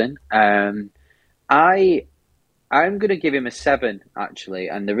season. I'm going to give him a 7 actually,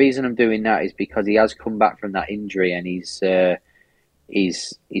 and the reason I'm doing that is because he has come back from that injury, and he's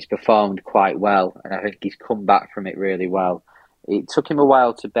performed quite well, and I think he's come back from it really well. It took him a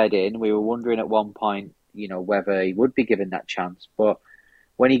while to bed in. We were wondering at one point, whether he would be given that chance, but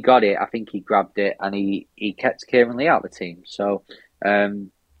when he got it, I think he grabbed it, and he kept Kieran Lee out of the team. So.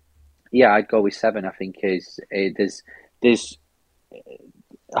 Yeah, I'd go with 7. I think there's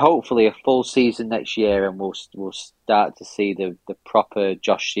hopefully a full season next year, and we'll start to see the proper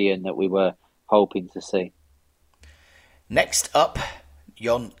Josh Sheehan that we were hoping to see. Next up,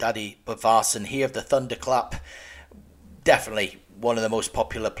 Jon Daddy Bavarsson, he of the Thunderclap. Definitely one of the most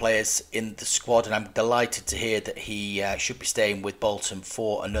popular players in the squad, and I'm delighted to hear that he should be staying with Bolton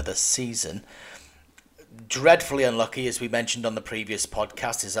for another season. Dreadfully unlucky, as we mentioned on the previous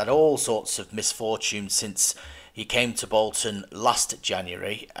podcast. He's had all sorts of misfortune since he came to Bolton last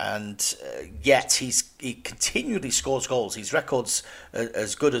January, and yet he continually scores goals. His record's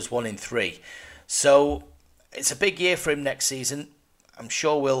as good as 1 in 3. So it's a big year for him next season. I'm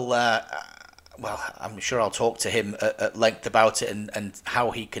sure I'm sure I'll talk to him at length about it and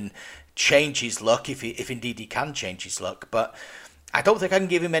how he can change his luck, if indeed he can change his luck. But I don't think I can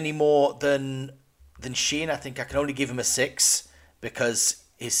give him any more than Sheehan. I think I can only give him a 6 because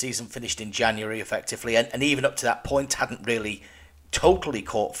his season finished in January effectively, and even up to that point hadn't really totally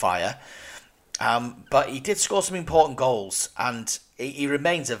caught fire. But he did score some important goals, and he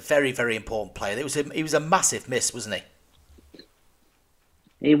remains a very, very important player. He was a massive miss, wasn't he?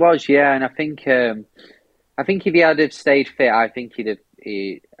 He was, yeah, and I think if he had have stayed fit, I think he'd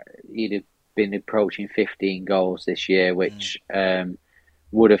have been approaching 15 goals this year, which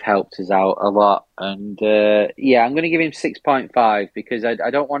would have helped us out a lot. And yeah, I'm going to give him 6.5 because I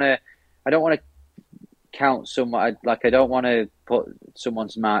don't want to count someone, like I don't want to put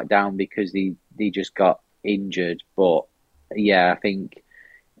someone's mark down because he just got injured. But yeah, I think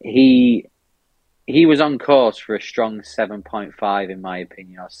he was on course for a strong 7.5 in my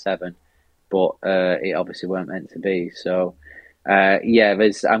opinion, or 7, but it obviously weren't meant to be. So yeah,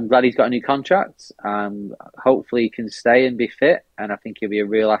 I'm glad he's got a new contract. Hopefully he can stay and be fit, and I think he'll be a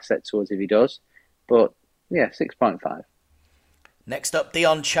real asset to us if he does. But yeah, 6.5. Next up,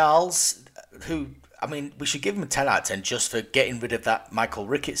 Dion Charles, who, I mean, we should give him a 10 out of 10 just for getting rid of that Michael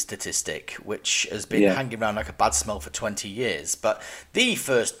Ricketts statistic, which has been hanging around like a bad smell for 20 years. But the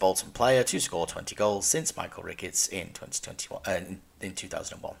first Bolton player to score 20 goals since Michael Ricketts in 2021, in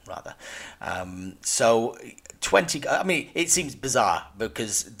 2001 rather. So 20. I mean, it seems bizarre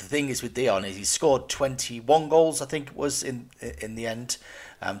because the thing is with Dion is he scored 21 goals, I think it was in the end,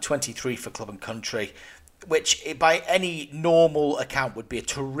 23 for club and country, which by any normal account would be a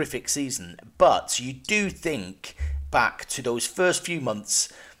terrific season. But you do think back to those first few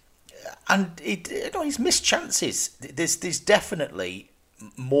months, and he's missed chances. There's definitely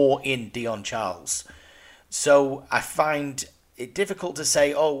more in Dion Charles. So I find it difficult to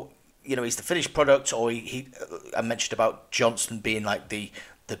say, he's the finished product, or I mentioned about Johnston being like the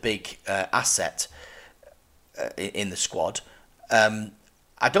big asset in the squad.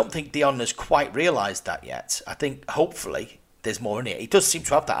 I don't think Dion has quite realised that yet. I think hopefully there's more in it. He does seem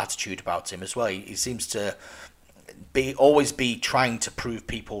to have that attitude about him as well. He seems to always be trying to prove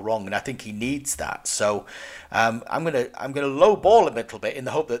people wrong, and I think he needs that. So I'm gonna lowball him a little bit in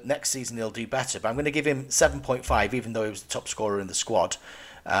the hope that next season he'll do better. But I'm going to give him 7.5, even though he was the top scorer in the squad,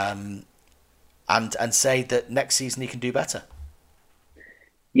 and say that next season he can do better.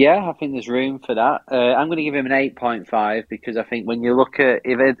 Yeah, I think there's room for that. I'm going to give him an 8.5 because I think when you look at,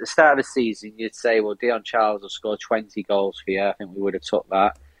 if at the start of the season you'd say, well, Dion Charles will score 20 goals for you, I think we would have took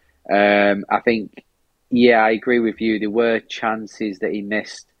that. I think, yeah, I agree with you. There were chances that he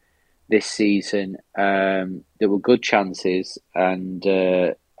missed this season. There were good chances, and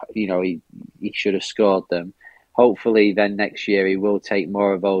he should have scored them. Hopefully, then next year he will take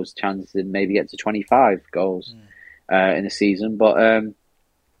more of those chances and maybe get to 25 goals in a season. But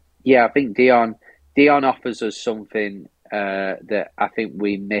yeah, I think Dion offers us something that I think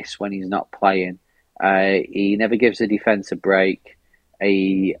we miss when he's not playing. He never gives a defence a break.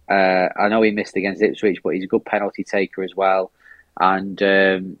 I know he missed against Ipswich, but he's a good penalty taker as well. And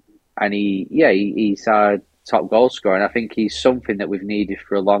he's our top goal scorer. And I think he's something that we've needed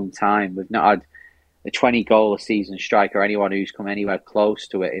for a long time. We've not had a 20 goal a season striker or anyone who's come anywhere close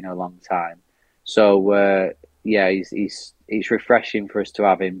to it in a long time. So it's refreshing for us to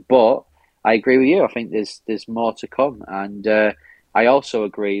have him. But I agree with you. I think there's more to come, and I also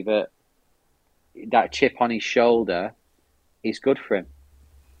agree that chip on his shoulder is good for him.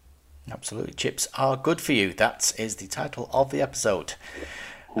 Absolutely, chips are good for you. That is the title of the episode.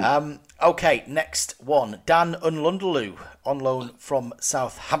 Okay, next one, Dan Unlundaloo on loan from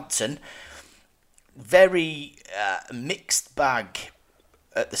Southampton. Very mixed bag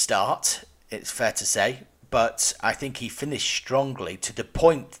at the start, it's fair to say. But I think he finished strongly to the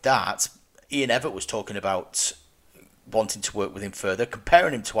point that Ian Evatt was talking about wanting to work with him further,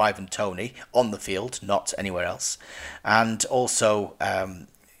 comparing him to Ivan Toney on the field, not anywhere else. And also,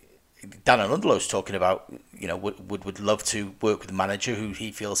 Dan Anundlo's talking about, would love to work with a manager who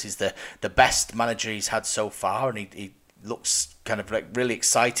he feels is the best manager he's had so far, and he looks kind of like really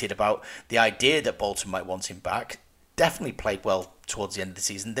excited about the idea that Bolton might want him back. Definitely played well towards the end of the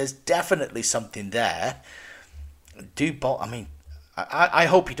season. There's definitely something there. I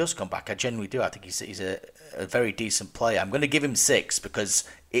hope he does come back. I genuinely do. I think he's a very decent player. I'm going to give him 6 because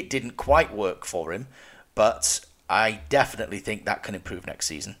it didn't quite work for him, but I definitely think that can improve next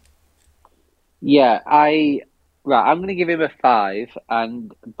season. Yeah, I'm going to give him a 5,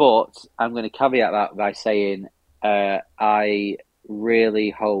 but I'm going to caveat that by saying I really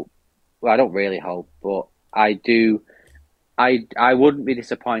hope. Well, I don't really hope, but I do. I wouldn't be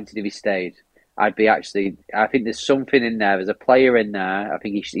disappointed if he stayed. I think there's something in there. There's a player in there. I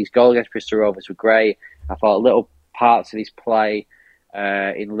think his goal against Bristol Rovers were great. I thought little parts of his play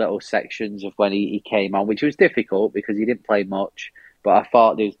in little sections of when he came on, which was difficult because he didn't play much. But I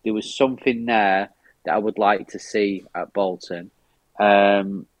thought there was something there that I would like to see at Bolton.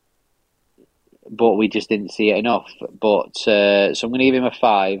 But we just didn't see it enough. But so I'm going to give him a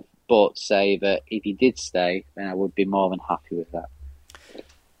 5, but say that if he did stay, then I would be more than happy with that.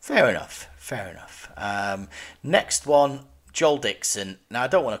 Fair enough. Next one, Joel Dixon. Now, I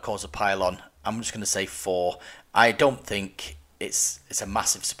don't want to cause a pile-on. I'm just going to say 4. I don't think it's a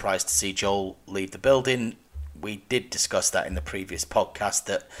massive surprise to see Joel leave the building. We did discuss that in the previous podcast,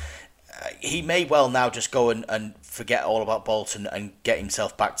 that he may well now just go and forget all about Bolton and get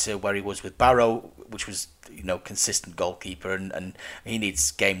himself back to where he was with Barrow, which was, consistent goalkeeper, and he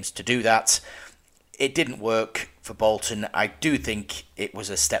needs games to do that. It didn't work for Bolton. I do think it was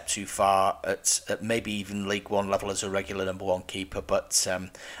a step too far at maybe even League One level as a regular number 1 keeper, but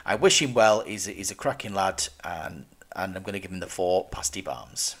I wish him well. He's a cracking lad, and I'm going to give him the 4, Pasty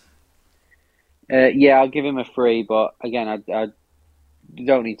Barnes. Yeah, I'll give him a 3, but again, I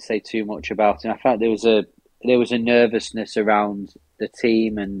don't need to say too much about him. I felt there was a nervousness around the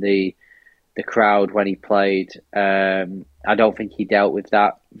team and the crowd when he played. I don't think he dealt with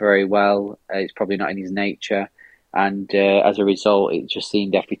that very well. It's probably not in his nature, and as a result, it just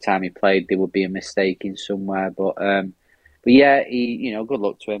seemed every time he played there would be a mistake in somewhere. But yeah, he good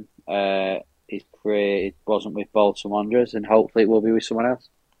luck to him. His career it wasn't with Bolton Wanderers, and hopefully it will be with someone else.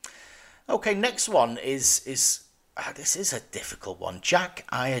 Okay, next one is this is a difficult one. Jack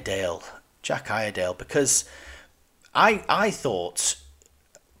Iredale, because I thought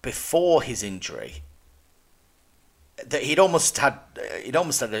before his injury that he'd almost had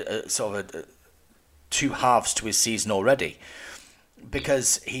a sort of a 2 halves to his season already,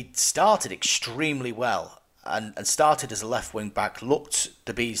 because he'd started extremely well and started as a left wing back, looked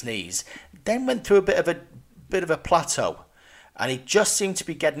the bee's knees, then went through a bit of a plateau, and he just seemed to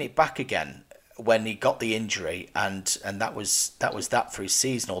be getting it back again when he got the injury, and that was that for his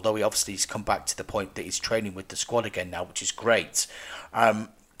season. Although he obviously has come back to the point that he's training with the squad again now, which is great.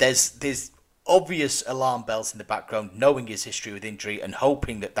 There's obvious alarm bells in the background, knowing his history with injury and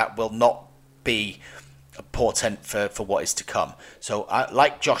hoping that will not be a portent for what is to come. So,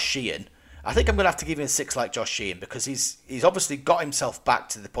 like Josh Sheehan, I think I'm going to have to give him a 6 like Josh Sheehan, because he's obviously got himself back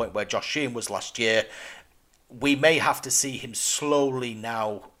to the point where Josh Sheehan was last year. We may have to see him slowly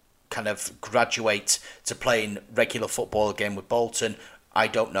now kind of graduate to playing regular football again with Bolton. I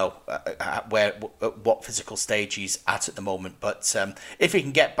don't know what physical stage he's at the moment, but if he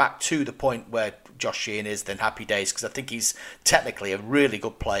can get back to the point where Josh Sheehan is, then happy days, because I think he's technically a really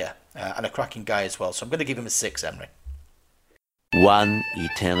good player and a cracking guy as well. So I'm going to give him a 6, Emery. One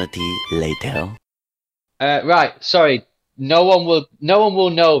eternity later. Right, sorry. No one will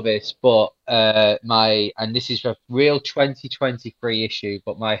know this, but and this is a real 2023 issue,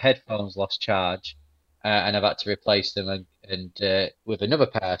 but my headphones lost charge, and I've had to replace them and with another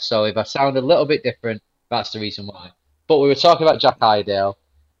pair. So if I sound a little bit different, that's the reason why. But we were talking about Jack Iredale.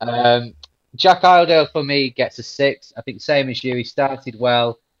 Jack Iredale for me gets a 6. I think same as you. He started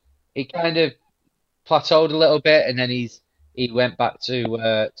well. He kind of plateaued a little bit, and then he went back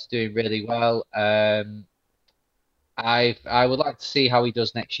to doing really well. I would like to see how he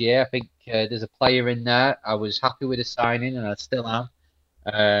does next year. I think there's a player in there. I was happy with the signing, and I still am.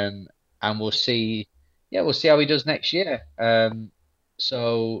 And we'll see. Yeah, we'll see how he does next year.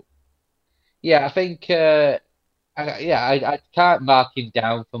 So, yeah, I think. I can't mark him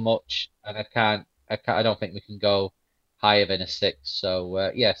down for much, and I don't think we can go higher than a 6.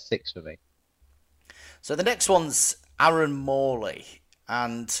 So, 6 for me. So the next one's Aaron Morley,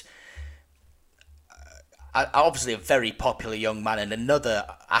 and obviously a very popular young man and another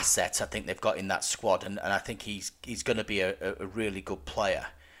asset I think they've got in that squad, and I think he's going to be a really good player.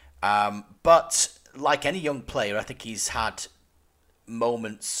 But like any young player, I think he's had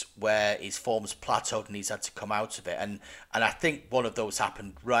moments where his form's plateaued and he's had to come out of it. And I think one of those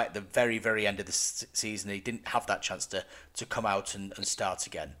happened right at the very, very end of the season. He didn't have that chance to come out and start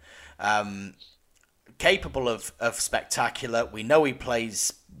again. Capable of spectacular. We know he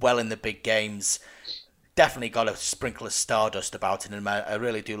plays well in the big games. Definitely got a sprinkle of stardust about him, and I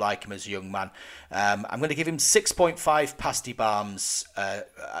really do like him as a young man. I'm going to give him 6.5 pasty Barms, the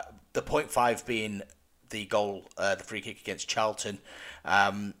 0.5 being the goal, the free kick against Charlton.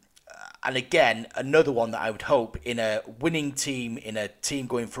 And again, another one that I would hope in a winning team, in a team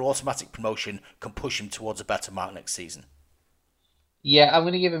going for automatic promotion, can push him towards a better mark next season. Yeah, I'm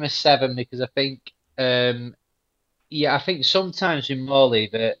going to give him a 7 because I think, I think sometimes with Morley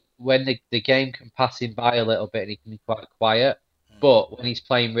that when the game can pass him by a little bit and he can be quite quiet, but when he's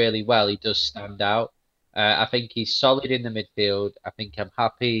playing really well, he does stand out. I think he's solid in the midfield. I think I'm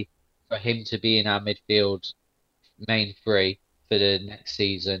happy for him to be in our midfield main three for the next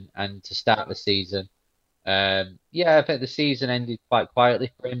season and to start the season. I think the season ended quite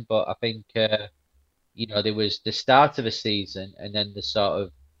quietly for him, but I think there was the start of a season and then the sort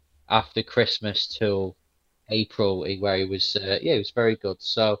of after Christmas till April where he was he was very good.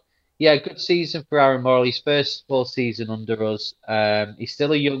 So yeah, good season for Aaron Morley's first full season under us. He's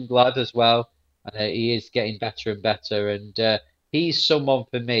still a young lad as well, and he is getting better and better. And he's someone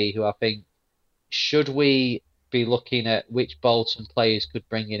for me who I think, should we be looking at which Bolton players could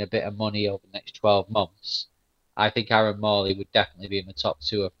bring in a bit of money over the next 12 months, I think Aaron Morley would definitely be in the top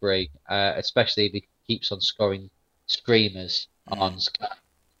 2 or 3, especially if he keeps on scoring screamers on Sky.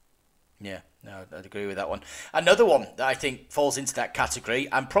 Yeah, no, I'd agree with that one. Another one that I think falls into that category,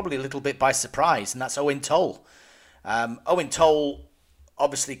 and probably a little bit by surprise, and that's Owen Toll. Owen Toll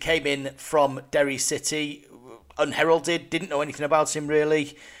obviously came in from Derry City, unheralded, didn't know anything about him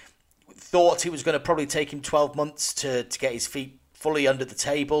really. Thought it was going to probably take him 12 months to get his feet fully under the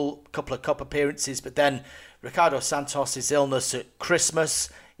table, a couple of cup appearances, but then Ricardo Santos' illness at Christmas,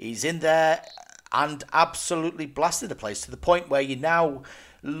 he's in there and absolutely blasted the place to the point where you now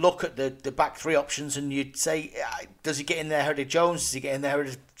look at the back three options and you'd say, does he get in there ahead of Jones? Does he get in there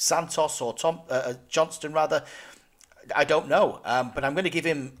ahead of Santos or Johnston rather? I don't know, but I'm going to give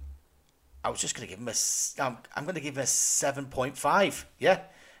him. I'm going to give him a 7.5. Yeah,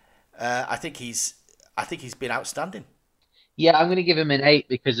 I think he's been outstanding. Yeah, I'm going to give him an 8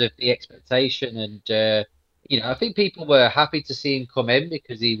 because of the expectation, and I think people were happy to see him come in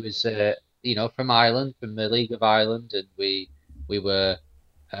because he was from Ireland, from the League of Ireland, and we were.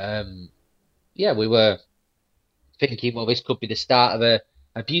 We were thinking, well, this could be the start of a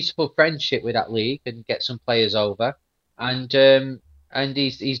beautiful friendship with that league and get some players over. And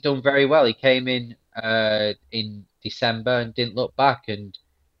he's done very well. He came in December and didn't look back. And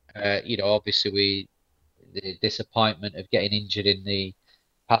obviously the disappointment of getting injured in the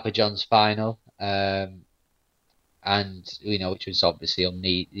Papa John's final, which was obviously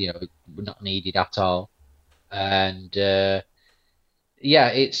not needed at all. And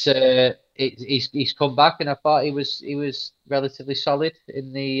he's come back, and I thought he was relatively solid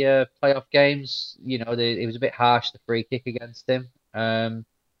in the playoff games. It was a bit harsh, the free kick against him. Good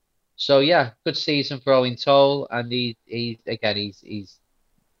season for Owen Toll, and he's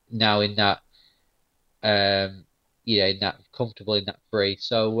now in that comfortable in that free.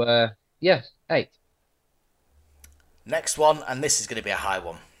 So 8. Next one, and this is going to be a high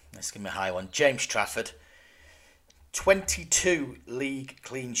one. James Trafford. 22 league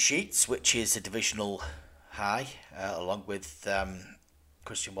clean sheets, which is a divisional high, along with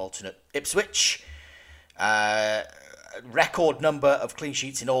Christian Walton at Ipswich. Record number of clean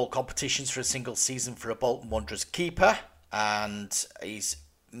sheets in all competitions for a single season for a Bolton Wanderers keeper, and he's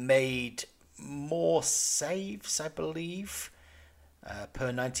made more saves, I believe,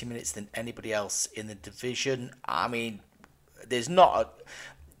 per 90 minutes than anybody else in the division. I mean,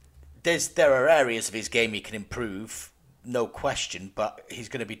 there are areas of his game he can improve, no question, but he's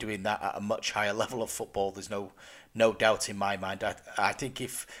going to be doing that at a much higher level of football. There's no doubt in my mind. I think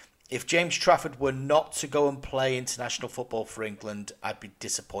if James Trafford were not to go and play international football for England, I'd be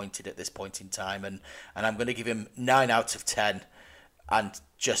disappointed at this point in time. And I'm going to give him 9 out of 10 and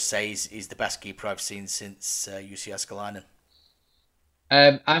just say he's the best keeper I've seen since Jussi Jääskeläinen.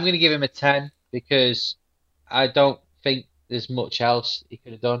 I'm going to give him a 10 because I don't think there's much else he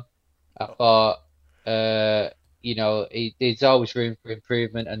could have done. I thought, there's always room for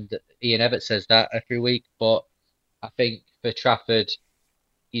improvement, and Ian Evatt says that every week. But I think for Trafford,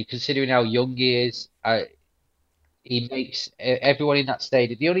 considering how young he is, he makes everyone in that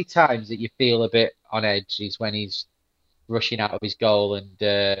stadium. The only times that you feel a bit on edge is when he's rushing out of his goal and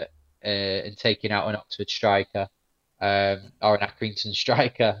taking out an Oxford striker. or an Accrington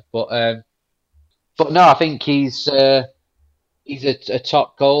striker. But no, I think he's a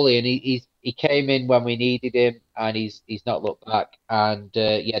top goalie, and he came in when we needed him, and he's not looked back. And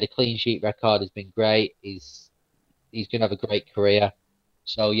yeah, the clean sheet record has been great. He's going to have a great career.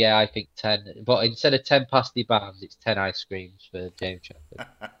 So yeah, I think 10. But instead of 10 pasty bars, it's 10 ice creams for James Trafford.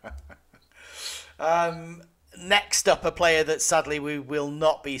 Next up, a player that sadly we will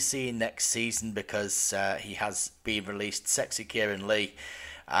not be seeing next season because he has been released. Sexy Kieran Lee.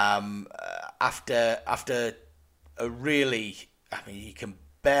 After a really, I mean, you can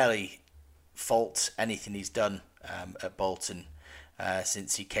barely fault anything he's done at Bolton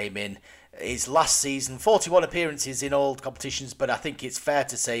since he came in. His last season, 41 appearances in all competitions, but I think it's fair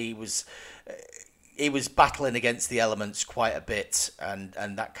to say he was battling against the elements quite a bit, and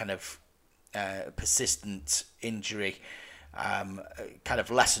that kind of persistent injury kind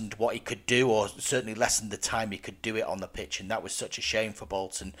of lessened what he could do, or certainly lessened the time he could do it on the pitch, and that was such a shame for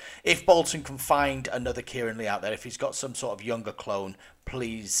Bolton. If Bolton can find another Kieran Lee out there, if he's got some sort of younger clone,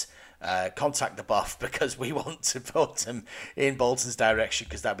 please contact the Buff, because we want to put him in Bolton's direction,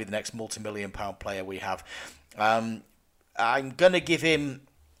 because that'd be the next multi-million-pound player we have. I'm going to give him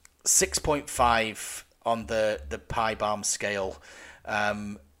 6.5 on the Pie Balm scale.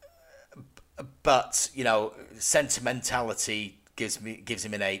 But, you know, sentimentality gives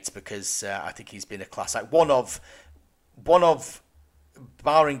him an 8, because I think he's been a class act. One of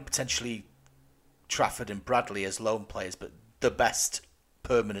barring potentially Trafford and Bradley as loan players, but the best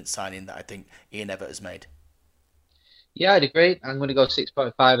permanent signing that I think Ian Evatt has made. Yeah, I'd agree. I'm going to go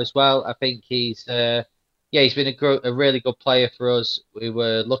 6.5 as well. I think he's been a really good player for us. We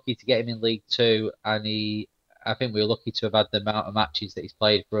were lucky to get him in League Two, and I think we were lucky to have had the amount of matches that he's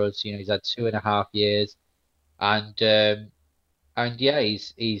played for us. You know, he's had 2.5 years, and yeah,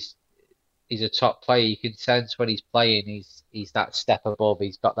 he's a top player. You can sense when he's playing, he's that step above.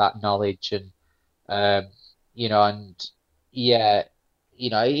 He's got that knowledge, and you know, and yeah, you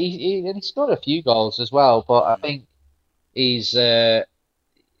know, and he scored a few goals as well. But I think it's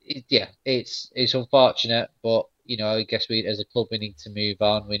unfortunate, but you know, I guess we as a club we need to move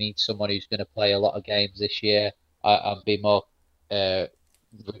on. We need someone who's going to play a lot of games this year and be more.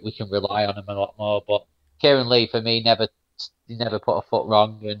 We can rely on him a lot more. But Kieran Lee for me he never put a foot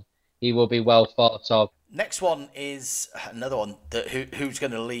wrong, and he will be well thought of. Next one is another one that who's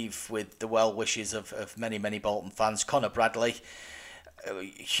going to leave with the well wishes of many Bolton fans. Connor Bradley,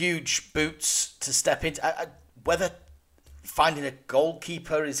 huge boots to step into. Whether finding a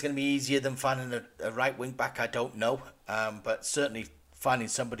goalkeeper is going to be easier than finding a right wing back, I don't know. But certainly finding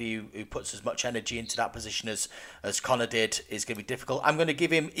somebody who puts as much energy into that position as Connor did is going to be difficult. I'm going to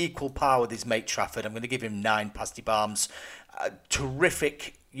give him equal power with his mate Trafford. I'm going to give him 9 pasty balms. A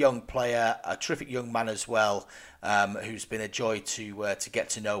terrific young player, a terrific young man as well, who's been a joy to get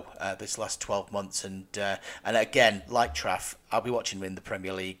to know this last 12 months. And again, like Traff, I'll be watching him in the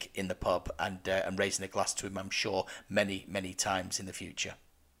Premier League in the pub and raising a glass to him, I'm sure, many times in the future.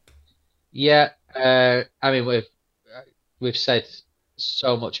 Yeah, I mean we've said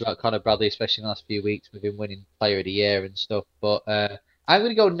so much about Connor Bradley, especially in the last few weeks with him winning Player of the Year and stuff. But I'm going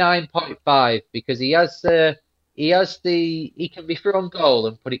to go 9.5 because he can be through on goal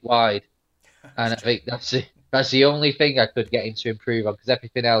and put it wide, and I think that's the only thing I could get him to improve on, because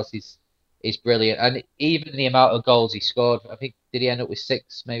everything else is brilliant, and even the amount of goals he scored, I think did he end up with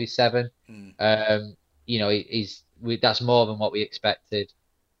 6, maybe 7? You know, that's more than what we expected.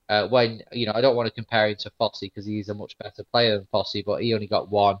 When you know, I don't want to compare him to Fossey because he's a much better player than Fossey, but he only got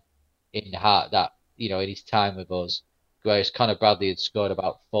 1 in the heart that you know in his time with us, whereas Conor Bradley had scored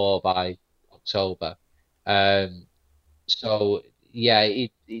about 4 by October. So yeah, you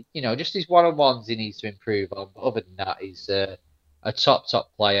know, just his one-on-ones he needs to improve on. But other than that, he's a top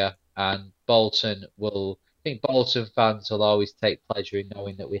player, and I think Bolton fans will always take pleasure in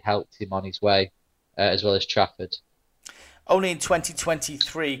knowing that we helped him on his way, as well as Trafford. Only in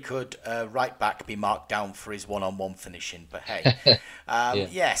 2023 could right back be marked down for his one-on-one finishing, but hey. Yeah.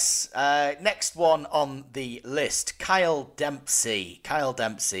 Yes. Next one on the list, Kyle Dempsey.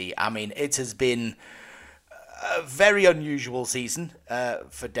 I mean, it has been a very unusual season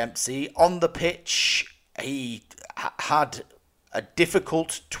for Dempsey. On the pitch, he had a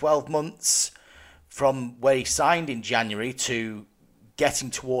difficult 12 months from where he signed in January to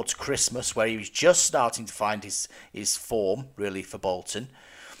getting towards Christmas, where he was just starting to find his form, really, for Bolton.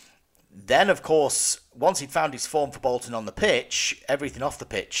 Then, of course, once he'd found his form for Bolton on the pitch, everything off the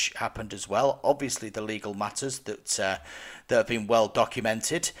pitch happened as well. Obviously, the legal matters that have been well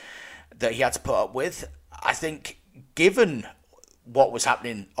documented that he had to put up with. I think, given what was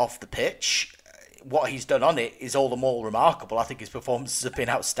happening off the pitch, what he's done on it is all the more remarkable. I think his performances have been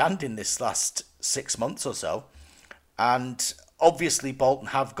outstanding this last 6 months or so. And obviously Bolton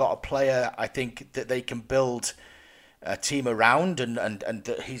have got a player, I think, that they can build a team around, and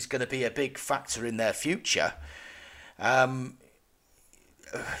that he's going to be a big factor in their future.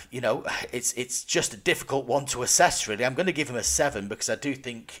 It's just a difficult one to assess, really. I'm going to give him a 7 because I do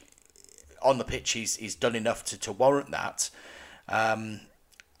think on the pitch he's done enough to warrant that. And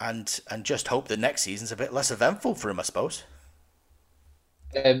just hope that next season's a bit less eventful for him, I suppose.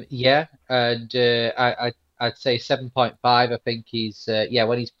 Yeah, and I'd say 7.5. I think he's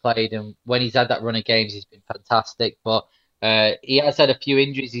when he's played and when he's had that run of games, he's been fantastic. But he has had a few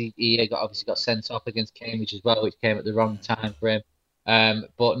injuries. He obviously got sent off against Cambridge as well, which came at the wrong time for him.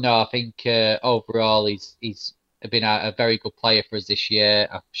 But no, I think overall he's been a very good player for us this year.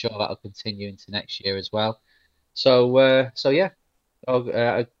 I'm sure that'll continue into next year as well. So yeah,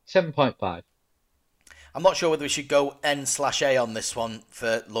 7.5. I'm not sure whether we should go N/A on this one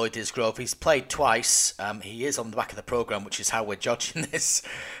for Lloyd Disgrove. He's played twice. He is on the back of the programme, which is how we're judging this.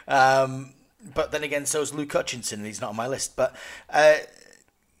 But then again, so is Luke Hutchinson, and he's not on my list. But I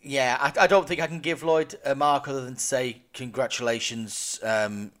don't think I can give Lloyd a mark other than to say congratulations.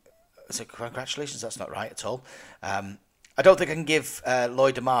 So congratulations, that's not right at all. I don't think I can give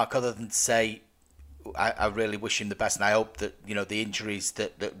Lloyd a mark other than to say I really wish him the best, and I hope that the injuries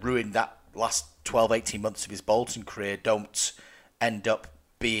that ruined that last 12, 18 months of his Bolton career don't end up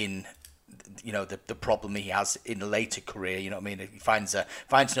being the problem he has in a later career. You know what I mean? He finds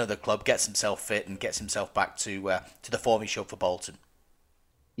another club, gets himself fit, and gets himself back to the form he showed for Bolton.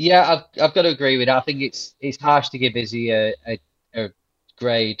 Yeah, I've got to agree with that. I think it's harsh to give Izzy a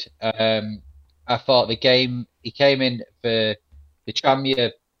grade. I thought the game he came in for the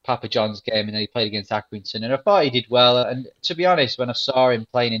Tranmere Papa John's game, and then he played against Accrington, and I thought he did well. And to be honest, when I saw him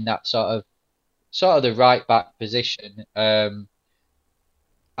playing in that sort of the right back position, I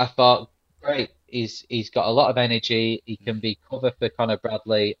thought great. He's got a lot of energy. He can be cover for Conor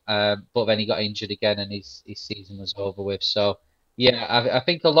Bradley, but then he got injured again, and his season was over with. So yeah, I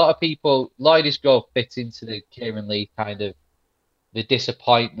think a lot of people Lloyd Disgrove fits into the Kieran Lee kind of the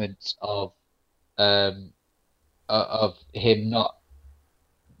disappointment of him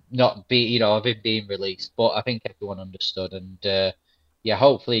not be of him being released, but I think everyone understood, and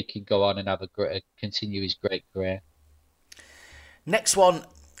hopefully he can go on and have continue his great career. Next one,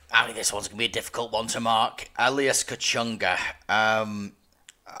 I mean, this one's gonna be a difficult one to mark. Alias Kachunga.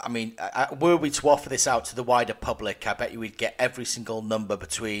 Were we to offer this out to the wider public, I bet you we'd get every single number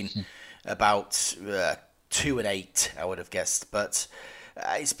between about 2 and 8. I would have guessed, but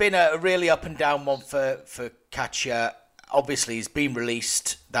it's been a really up and down one for Kacha. Obviously, he's been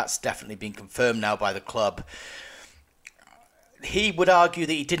released. That's definitely been confirmed now by the club. He would argue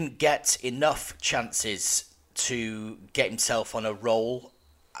that he didn't get enough chances to get himself on a roll.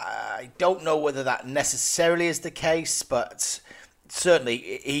 I don't know whether that necessarily is the case, but certainly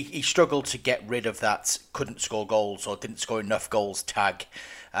he struggled to get rid of that couldn't score goals or didn't score enough goals tag.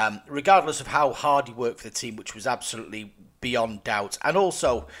 Regardless of how hard he worked for the team, which was absolutely beyond doubt. And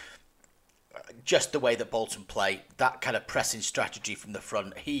also just the way that Bolton play, that kind of pressing strategy from the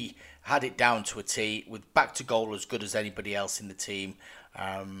front, he had it down to a T, with back to goal as good as anybody else in the team.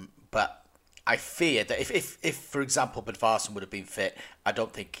 But I fear that if for example, Budvarsson would have been fit, I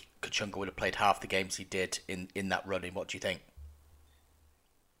don't think Kachunga would have played half the games he did in that run-in. What do you think?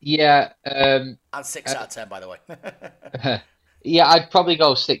 Yeah. And 6 out of 10, by the way. Yeah, I'd probably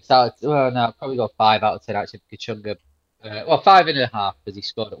go 6 out of, well, no, I'd probably go 5 out of 10 actually for Kachunga. 5.5 because he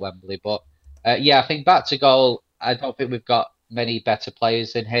scored at Wembley. But I think back to goal, I don't think we've got many better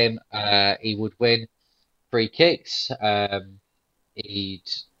players than him. He would win free kicks. That's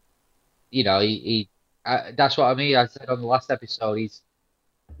what I mean. I said on the last episode,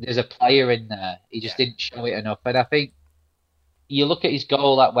 there's a player in there. He just didn't show it enough. And I think you look at his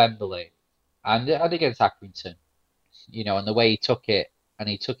goal at Wembley and against Accrington, and the way he took it, and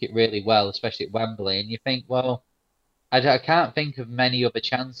he took it really well, especially at Wembley. And you think, well, I can't think of many other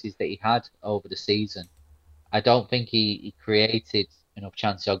chances that he had over the season. I don't think he created enough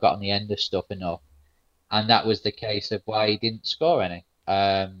chances or got on the end of stuff enough. And that was the case of why he didn't score any.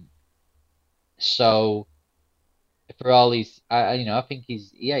 So for all I think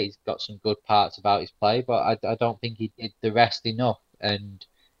he's got some good parts about his play, but I don't think he did the rest enough. And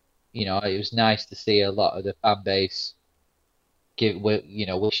it was nice to see a lot of the fan base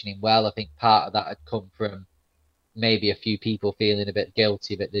wishing him well. I think part of that had come from maybe a few people feeling a bit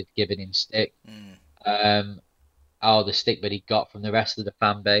guilty that they'd given him stick, or the stick that he got from the rest of the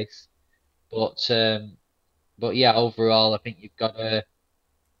fan base. But yeah, overall, I think you've got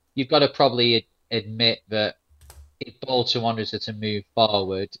to probably admit that if Bolton Wanderers are to move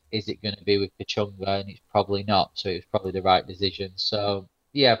forward, is it going to be with Kachunga? And it's probably not. So it was probably the right decision. So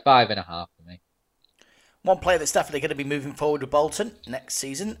yeah, 5.5 for me. One player that's definitely going to be moving forward with Bolton next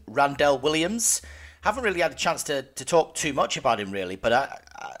season, Randell Williams. Haven't really had a chance to talk too much about him, really, but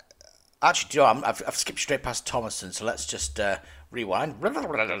actually, do you know, I've skipped straight past Thomason, so let's just rewind.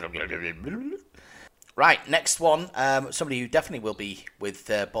 Right, next one, somebody who definitely will be with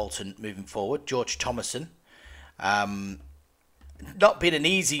Bolton moving forward, George Thomason. Not been an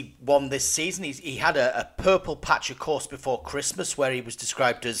easy one this season. He had a purple patch, of course, before Christmas, where he was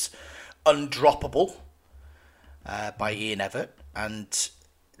described as undroppable by Ian Everett, and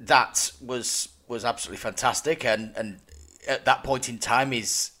that was absolutely fantastic. And at that point in time,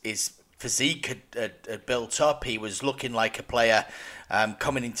 his physique had built up. He was looking like a player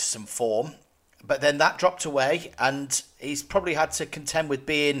coming into some form, but then that dropped away, and he's probably had to contend with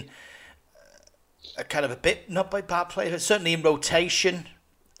being a kind of a bit, not by bad player, certainly in rotation,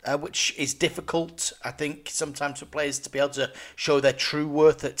 which is difficult, I think, sometimes for players to be able to show their true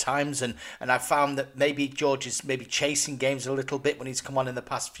worth at times. And I found that maybe George is maybe chasing games a little bit when he's come on in the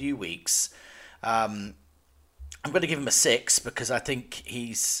past few weeks. I'm going to give him a 6 because I think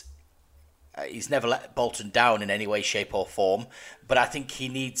he's never let Bolton down in any way, shape or form. But I think he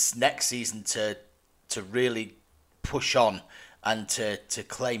needs next season to really push on and to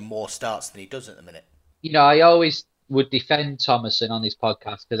claim more starts than he does at the minute. You know, I always would defend Thomason on this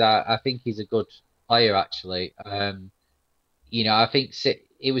podcast because I think he's a good player, actually. You know, I think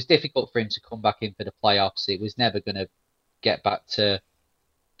it was difficult for him to come back in for the playoffs. It was never going to get back to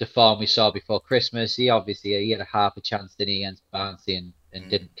the form we saw before Christmas. He had a half a chance, didn't he, against Barnsley and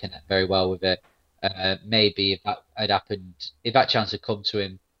didn't connect very well with it. Maybe if that had happened, if that chance had come to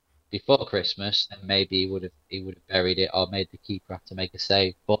him before Christmas, then maybe he would have buried it or made the keeper have to make a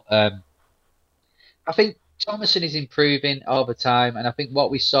save. But I think Thomason is improving over time, and I think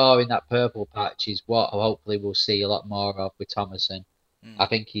what we saw in that purple patch is what hopefully we'll see a lot more of with Thomason. I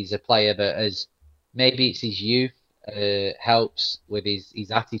think he's a player that has, maybe it's his youth, helps with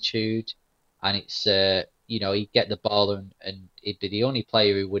his attitude, and it's you know, he'd get the ball and he'd be the only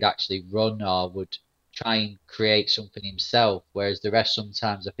player who would actually run or would try and create something himself, whereas the rest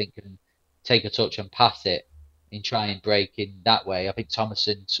sometimes I think can take a touch and pass it and try and break in that way. I think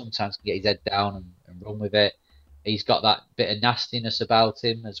Thomason sometimes can get his head down and run with it. He's got that bit of nastiness about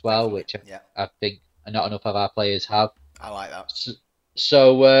him as well, which I think not enough of our players have. I like that.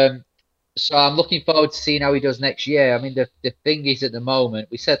 So I'm looking forward to seeing how he does next year. I mean, the thing is, at the moment,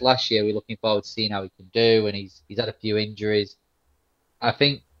 we said last year we're looking forward to seeing how he can do, and he's had a few injuries. I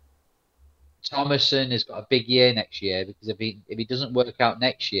think Thomason has got a big year next year because if he doesn't work out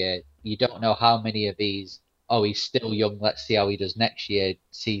next year, you don't know how many of these, oh, he's still young, let's see how he does next year,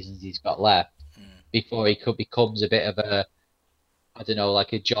 seasons he's got left, before he becomes a bit of a, I don't know,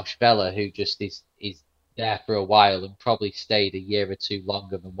 like a Josh Vella who just is there for a while and probably stayed a year or two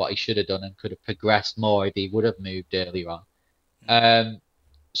longer than what he should have done and could have progressed more if he would have moved earlier on.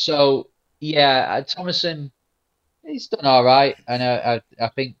 So yeah, Thomason, he's done all right, and I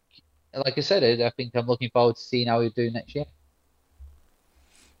think, like I said, I think I'm looking forward to seeing how he'll do next year.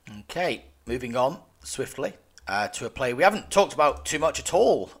 Okay, moving on swiftly to a player we haven't talked about too much at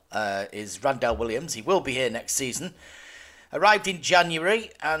all, is Randell Williams. He will be here next season. Arrived in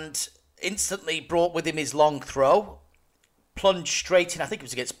January and instantly brought with him his long throw, plunged straight in. I think it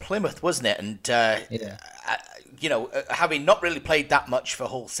was against Plymouth, wasn't it? And you know, having not really played that much for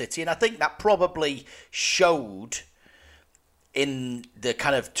Hull City, and I think that probably showed in the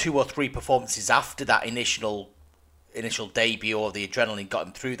kind of 2 or 3 performances after that initial debut, or the adrenaline got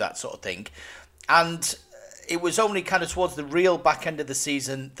him through that sort of thing. And it was only kind of towards the real back end of the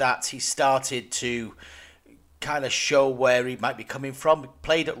season that he started to kind of show where he might be coming from.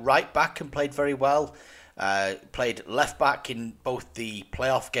 Played at right back and played very well. Played left back in both the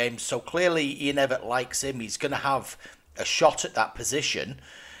playoff games. So clearly Ian Everett likes him. He's going to have a shot at that position.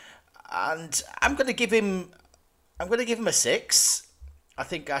 And I'm going to give him a 6. I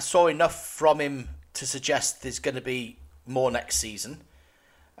think I saw enough from him to suggest there's going to be more next season.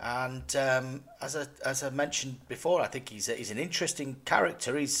 And as I mentioned before, I think he's an interesting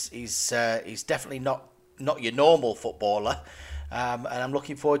character. He's definitely not your normal footballer, and I'm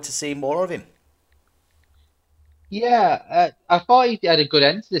looking forward to seeing more of him. Yeah, I thought he had a good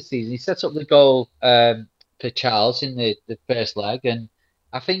end to the season. He set up the goal for Charles in the first leg, and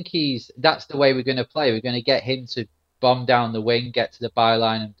I think that's the way we're going to play. We're going to get him to bomb down the wing, get to the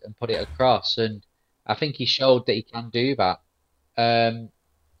byline, and put it across. And I think he showed that he can do that.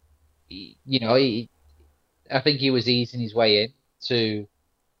 You know, I think he was easing his way in to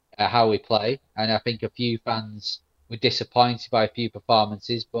how we play, and I think a few fans were disappointed by a few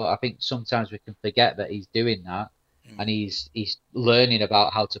performances, but I think sometimes we can forget that he's doing that, and he's learning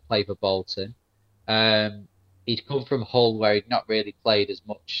about how to play for Bolton. He'd come from Hull where he'd not really played as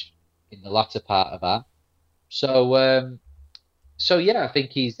much in the latter part of that. So yeah, I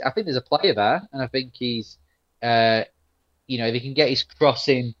think there's a player there, and I think uh, if he can get his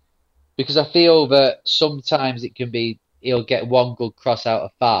crossing, because I feel that sometimes it can be he'll get one good cross out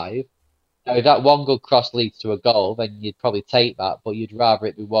of five. Now, if that one good cross leads to a goal, then you'd probably take that, but you'd rather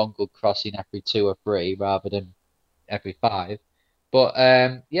it be one good crossing every two or three rather than every five. But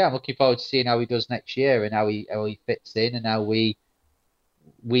yeah, I'm looking forward to seeing how he does next year and how he fits in and how we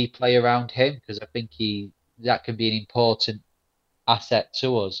play around him because I think he that can be an important asset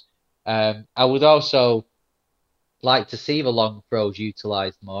to us. I would also like to see the long throws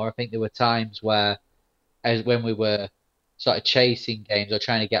utilised more. I think there were times where, as when we were sort of chasing games or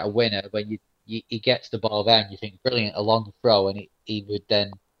trying to get a winner, when he gets the ball there and you think brilliant, a long throw, and he would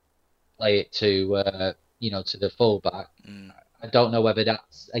then play it to to the fullback. I don't know whether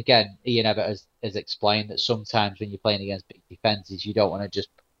that's again Ian Evatt has explained that sometimes when you're playing against big defenses, you don't want to just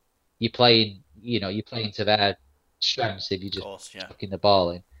you're playing to their strengths if you're Of just course, yeah. tucking the ball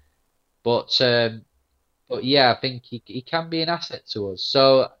in. But yeah, I think he can be an asset to us.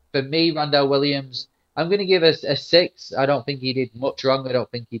 So for me, Randall Williams, I'm going to give us a six. I don't think he did much wrong. I don't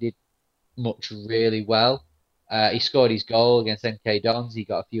think he did much really well. He scored his goal against MK Dons. He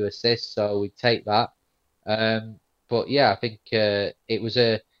got a few assists, so we take that. But yeah, I think it was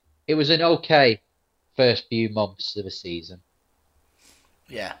an okay first few months of the season.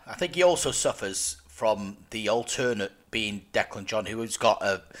 Yeah, I think he also suffers from the alternate being Declan John, who has got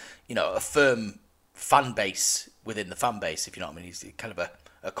a firm fan base within the fan base, if you know what I mean. He's kind of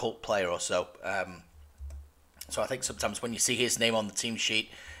a cult player or so. So I think sometimes when you see his name on the team sheet,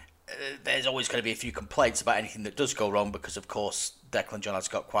 there's always going to be a few complaints about anything that does go wrong because, of course, Declan John has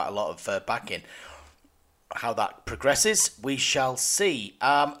got quite a lot of backing. How that progresses, we shall see.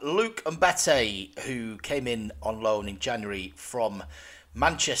 Luke Mbete, who came in on loan in January from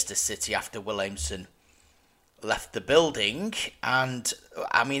Manchester City after Williamson left the building, and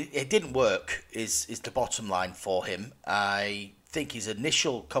I mean it didn't work. Is the bottom line for him? I think his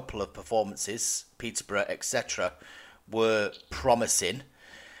initial couple of performances, Peterborough, etc., were promising,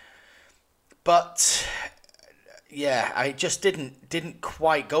 but yeah, I just didn't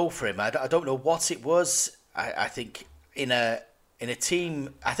quite go for him. I don't know what it was. I think in a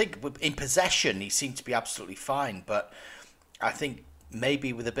team, I think in possession he seemed to be absolutely fine, but I think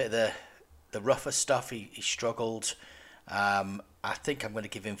maybe with a bit of the rougher stuff he struggled. I think I'm going to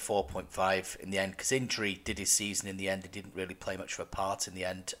give him 4.5 in the end because injury did his season in the end. He didn't really play much of a part in the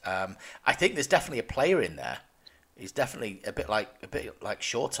end. I think there's definitely a player in there. He's definitely a bit like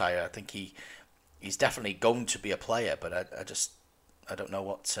Shortire. I think he's definitely going to be a player, but I don't know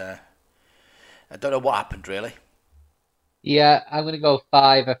what happened really. Yeah, I'm going to go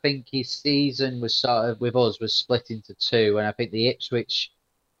five. I think his season was sort of with us was split into two, and I think the Ipswich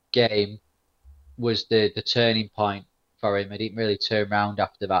game was the turning point for him. He didn't really turn around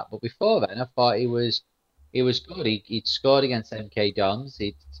after that, but before then, I thought he was good. He'd scored against MK Dons.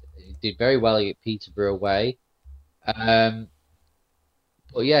 He did very well at Peterborough away. Um,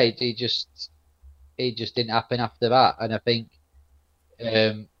 but yeah, it just didn't happen after that, and I think.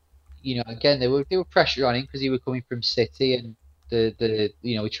 Again, they were pressure on him because he was coming from City and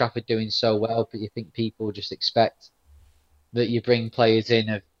with Trafford doing so well, but you think people just expect that you bring players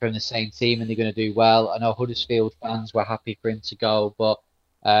in from the same team and they're going to do well. I know Huddersfield fans were happy for him to go, but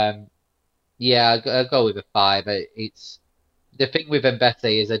yeah, I'll go with a five. It's the thing with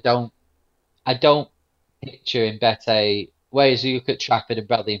Mbete is I don't picture Mbete. Whereas you look at Trafford and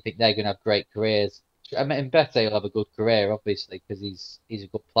Bradley and think they're going to have great careers. I mean, Mbete will have a good career, obviously, because he's a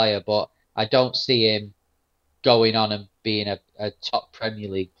good player, but I don't see him going on and being a top Premier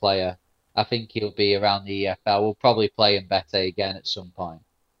League player. I think he'll be around the EFL. We'll probably play Mbete again at some point.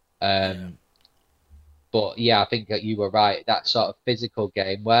 But yeah, I think that you were right. That sort of physical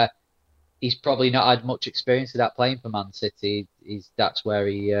game where he's probably not had much experience of that playing for Man City. That's where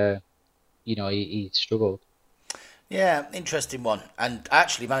he struggled. Yeah, interesting one. And I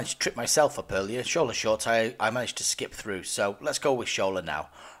actually managed to trip myself up earlier. Shola short, I managed to skip through. So let's go with Shola now.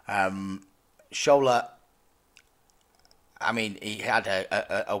 Shola, I mean, he had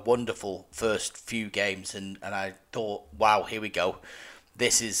a wonderful first few games, and I thought, wow, here we go.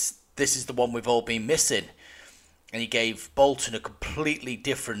 This is the one we've all been missing. And he gave Bolton a completely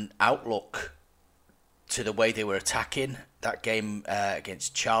different outlook to the way they were attacking that game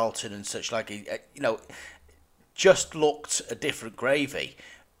against Charlton and such like. Just looked a different gravy.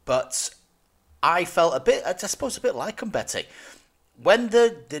 but I felt a bit, I suppose, a bit like him, Betty. When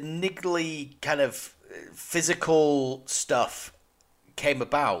the niggly kind of physical stuff came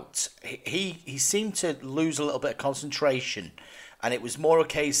about, he seemed to lose a little bit of concentration, and it was more a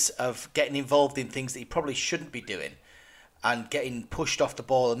case of getting involved in things that he probably shouldn't be doing, and getting pushed off the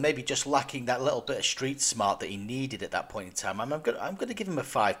ball, and maybe just lacking that little bit of street smart that he needed at that point in time. I'm going to give him a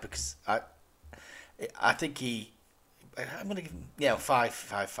 5 because I think I'm going to give him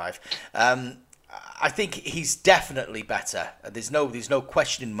 5. I think he's definitely better. There's no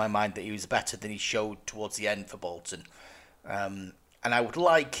question in my mind that he was better than he showed towards the end for Bolton. And I would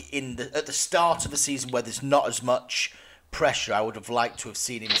like at the start of the season where there's not as much pressure, I would have liked to have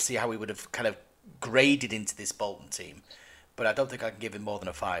seen him, see how he would have kind of graded into this Bolton team. But I don't think I can give him more than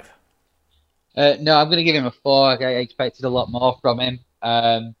a 5. No, I'm going to give him a 4. I expected a lot more from him.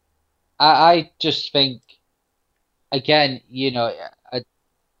 I just think, again,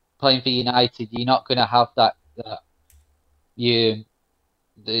 playing for United, you're not going to have the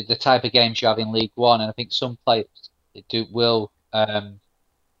type of games you have in League One, and I think some players will they'll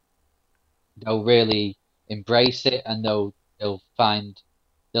really embrace it, and they'll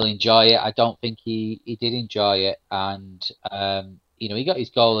enjoy it. I don't think he did enjoy it, and he got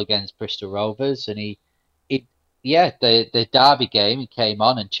his goal against Bristol Rovers, and the Derby game he came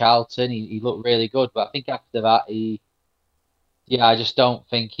on, and Charlton he looked really good, but I think after that I just don't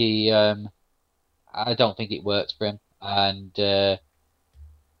think I don't think it works for him, and I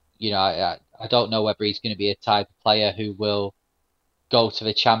don't know whether he's going to be a type of player who will go to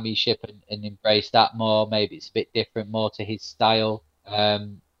the Championship and embrace that more. Maybe it's a bit different, more to his style.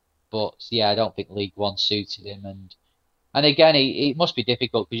 But I don't think League One suited him, and again, it must be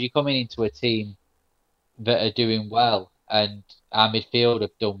difficult because you're coming into a team that are doing well, and our midfield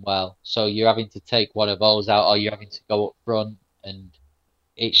have done well, so you're having to take one of those out, or you're having to go up front. And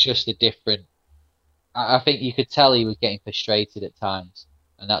it's just a different. I think you could tell he was getting frustrated at times,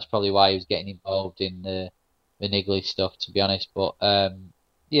 and that's probably why he was getting involved in the niggly stuff, to be honest. But 4.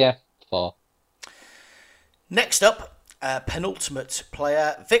 Next up, penultimate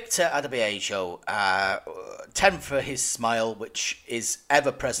player, Victor Adebayo. 10 for his smile, which is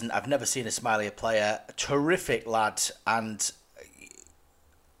ever present. I've never seen a smilier player. A terrific lad, and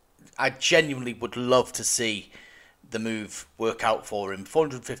I genuinely would love to see the move work out for him.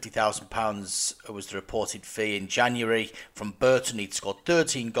 £450,000 was the reported fee in January from Burton. He'd scored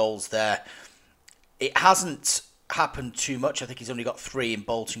 13 goals there. It hasn't happened too much. I think he's only got 3 in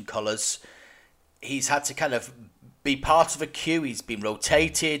Bolton colours. He's had to kind of be part of a queue. He's been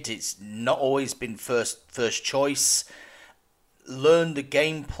rotated. It's not always been first choice. Learned the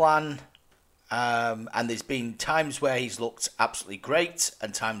game plan. And there's been times where he's looked absolutely great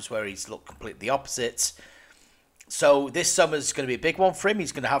and times where he's looked completely opposite. So this summer's going to be a big one for him.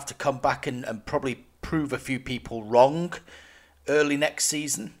 He's going to have to come back and probably prove a few people wrong early next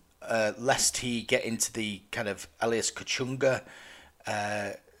season, lest he get into the kind of Elias Kachunga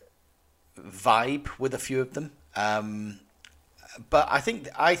vibe with a few of them. But I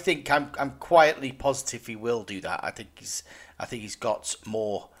think I'm quietly positive he will do that. I think he's got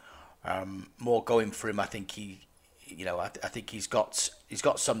more going for him. I think I think he's got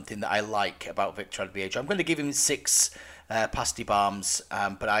something that I like about Victor Adebayo. I'm going to give him 6 pasty balms,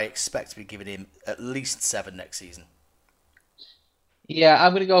 but I expect to be giving him at least 7 next season. Yeah,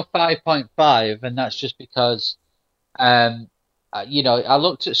 I'm going to go 5.5, and that's just because I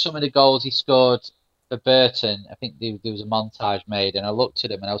looked at some of the goals he scored for Burton. I think there was a montage made, and I looked at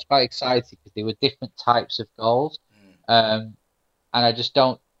them, and I was quite excited because they were different types of goals, and I just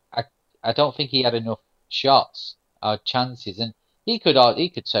don't think he had enough shots or chances, and he could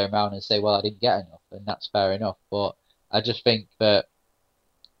turn around and say, well, I didn't get enough, and that's fair enough. But I just think that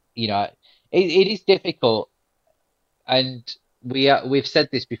it is difficult, and we've said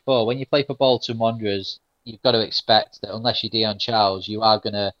this before. When you play for Bolton Wanderers, you've got to expect that unless you're Dion Charles, you're not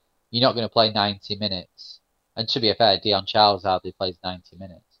gonna play 90 minutes. And to be fair, Dion Charles hardly plays 90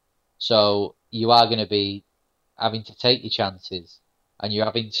 minutes, so you are going to be having to take your chances, and you're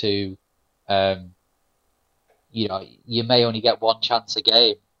having to. You may only get one chance a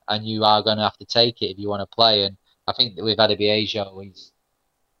game, and you are going to have to take it if you want to play. And I think that with Adebayo,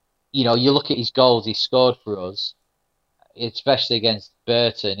 you look at his goals he scored for us, especially against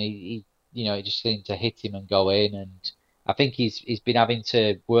Burton. He just seemed to hit him and go in. And I think he's been having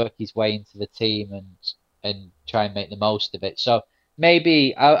to work his way into the team and try and make the most of it. So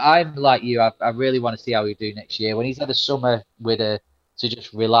maybe I'm like you. I really want to see how we do next year when he's had a summer to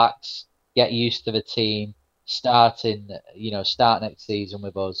just relax, get used to the team, start next season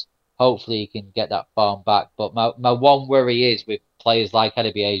with us. Hopefully he can get that form back. But my one worry is with players like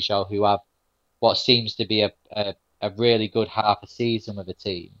Adebayo who have what seems to be a really good half a season with a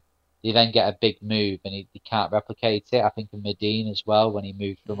team. You then get a big move and he can't replicate it. I think of Medine as well when he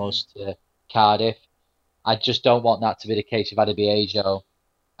moved from us to Cardiff. I just don't want that to be the case with Adebayo.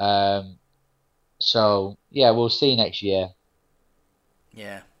 So yeah, we'll see next year.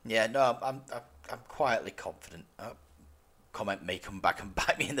 Yeah, no, I'm quietly confident. Comment may come back and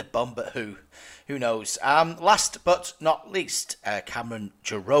bite me in the bum, but who knows? Last but not least, Cameron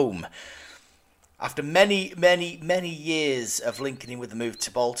Jerome. After many years of linking in with the move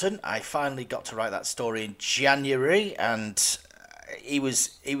to Bolton, I finally got to write that story in January, and he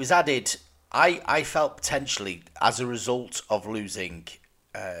was added. I felt potentially as a result of losing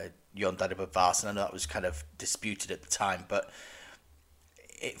Jon Dada-Bavas, and I know that was kind of disputed at the time, but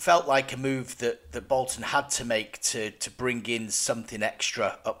it felt like a move that Bolton had to make to bring in something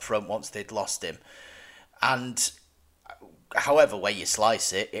extra up front once they'd lost him. And however way you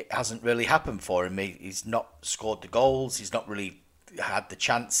slice it, it hasn't really happened for him. He's not scored the goals. He's not really had the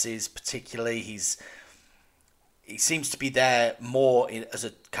chances particularly. He seems to be there more as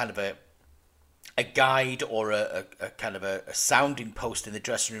a kind of a guide or a kind of a sounding post in the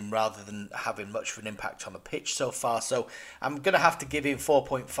dressing room rather than having much of an impact on the pitch so far. So I'm going to have to give him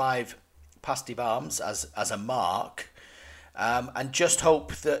 4.5 positive arms as a mark, and just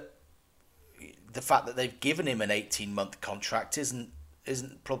hope that the fact that they've given him an 18-month contract isn't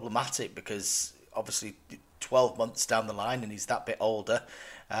problematic, because obviously 12 months down the line and he's that bit older,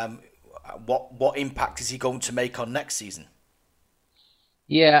 what impact is he going to make on next season?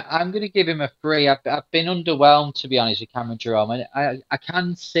 Yeah, I'm going to give him a 3. I've been underwhelmed, to be honest, with Cameron Jerome. And I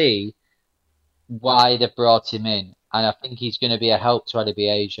can see why they brought him in, and I think he's going to be a help to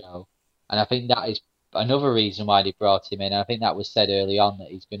Adebayo. And I think that is another reason why they brought him in. I think that was said early on, that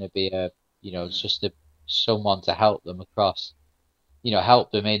he's going to be just someone to help them across,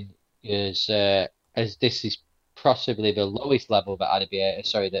 help them in, as this is possibly the lowest level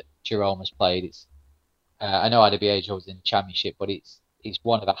that Jerome has played. It's I know Adebayo was in the Championship, but it's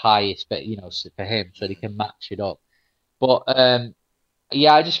one of the highest, but for him, so they can match it up. But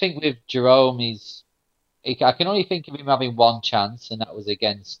yeah, I just think with Jerome, I can only think of him having one chance, and that was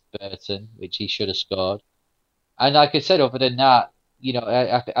against Burton, which he should have scored. And like I said, other than that,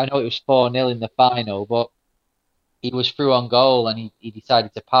 I know it was 4-0 in the final, but he was through on goal and he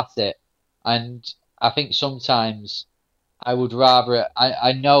decided to pass it. And I think sometimes I would rather,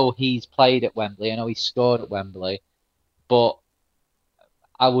 I know he's played at Wembley, I know he scored at Wembley, but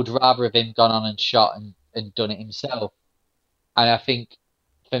I would rather have him gone on and shot and done it himself. And I think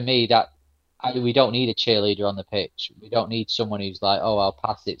for me we don't need a cheerleader on the pitch. We don't need someone who's like, oh, I'll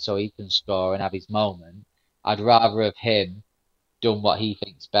pass it so he can score and have his moment. I'd rather have him done what he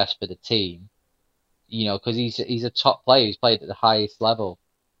thinks best for the team, because he's a top player. He's played at the highest level,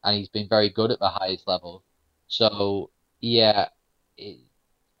 and he's been very good at the highest level. So yeah,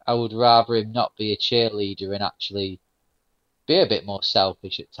 I would rather him not be a cheerleader and actually be a bit more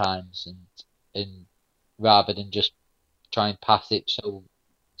selfish at times, and rather than just try and pass it so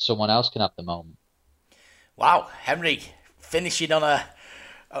someone else can have the moment. Wow, Henry finishing on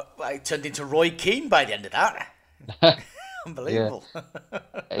it turned into Roy Keane by the end of that. Unbelievable.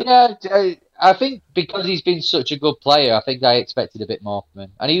 Yeah, I think because he's been such a good player, I think I expected a bit more from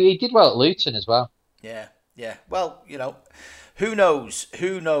him. And he did well at Luton as well. Yeah. Well, who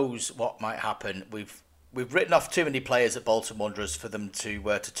knows what might happen. We've written off too many players at Bolton Wanderers for them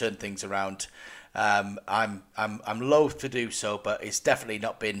to turn things around. I'm loath to do so, but it's definitely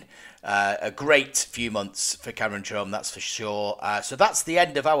not been a great few months for Cameron Jerome, that's for sure. So that's the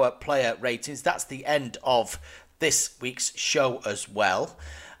end of our player ratings. That's the end of this week's show as well.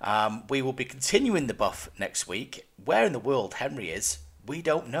 We will be continuing the buff next week. Where in the world Henry is, we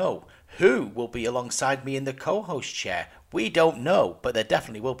don't know. Who will be alongside me in the co-host chair, we don't know, but there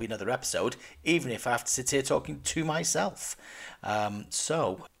definitely will be another episode, even if I have to sit here talking to myself.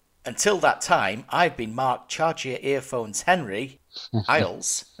 So until that time, I've been Mark Charge Your Earphones Henry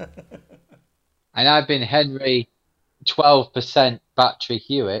Isles. And I've been Henry 12% Battery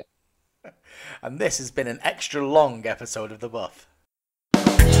Hewitt. And this has been an extra long episode of The Buff.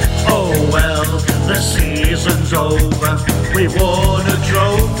 Oh well, the season's over. We won a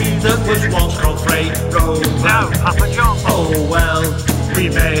trophy that was once called Freight Rover. No, Papa John. Oh well, we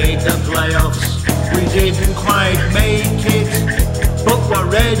made the playoffs. We didn't quite make it, but we're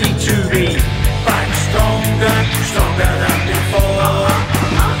ready to be back stronger than before.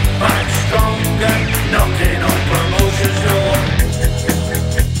 Back stronger, knocking on promotion's door.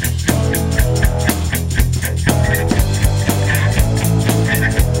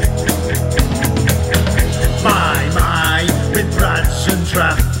 My, with pride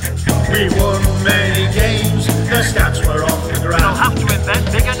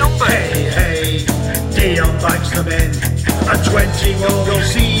your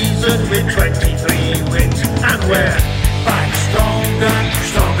season with 23 wins. And we're back stronger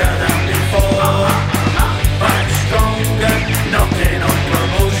than before. Back stronger, knocking on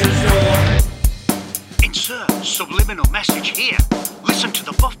promotion's door. Insert subliminal message here. Listen to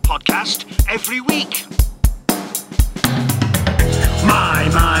the Buff Podcast every week.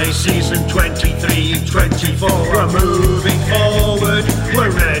 My season 23-24. We're moving forward,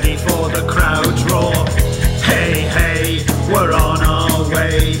 we're ready for the crowd's roar. Hey, we're on our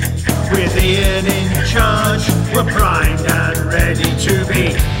way. With Ian in charge, we're primed and ready to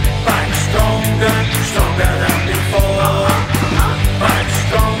be back stronger than before. Back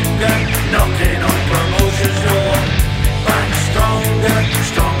stronger, knocking on promotion's door.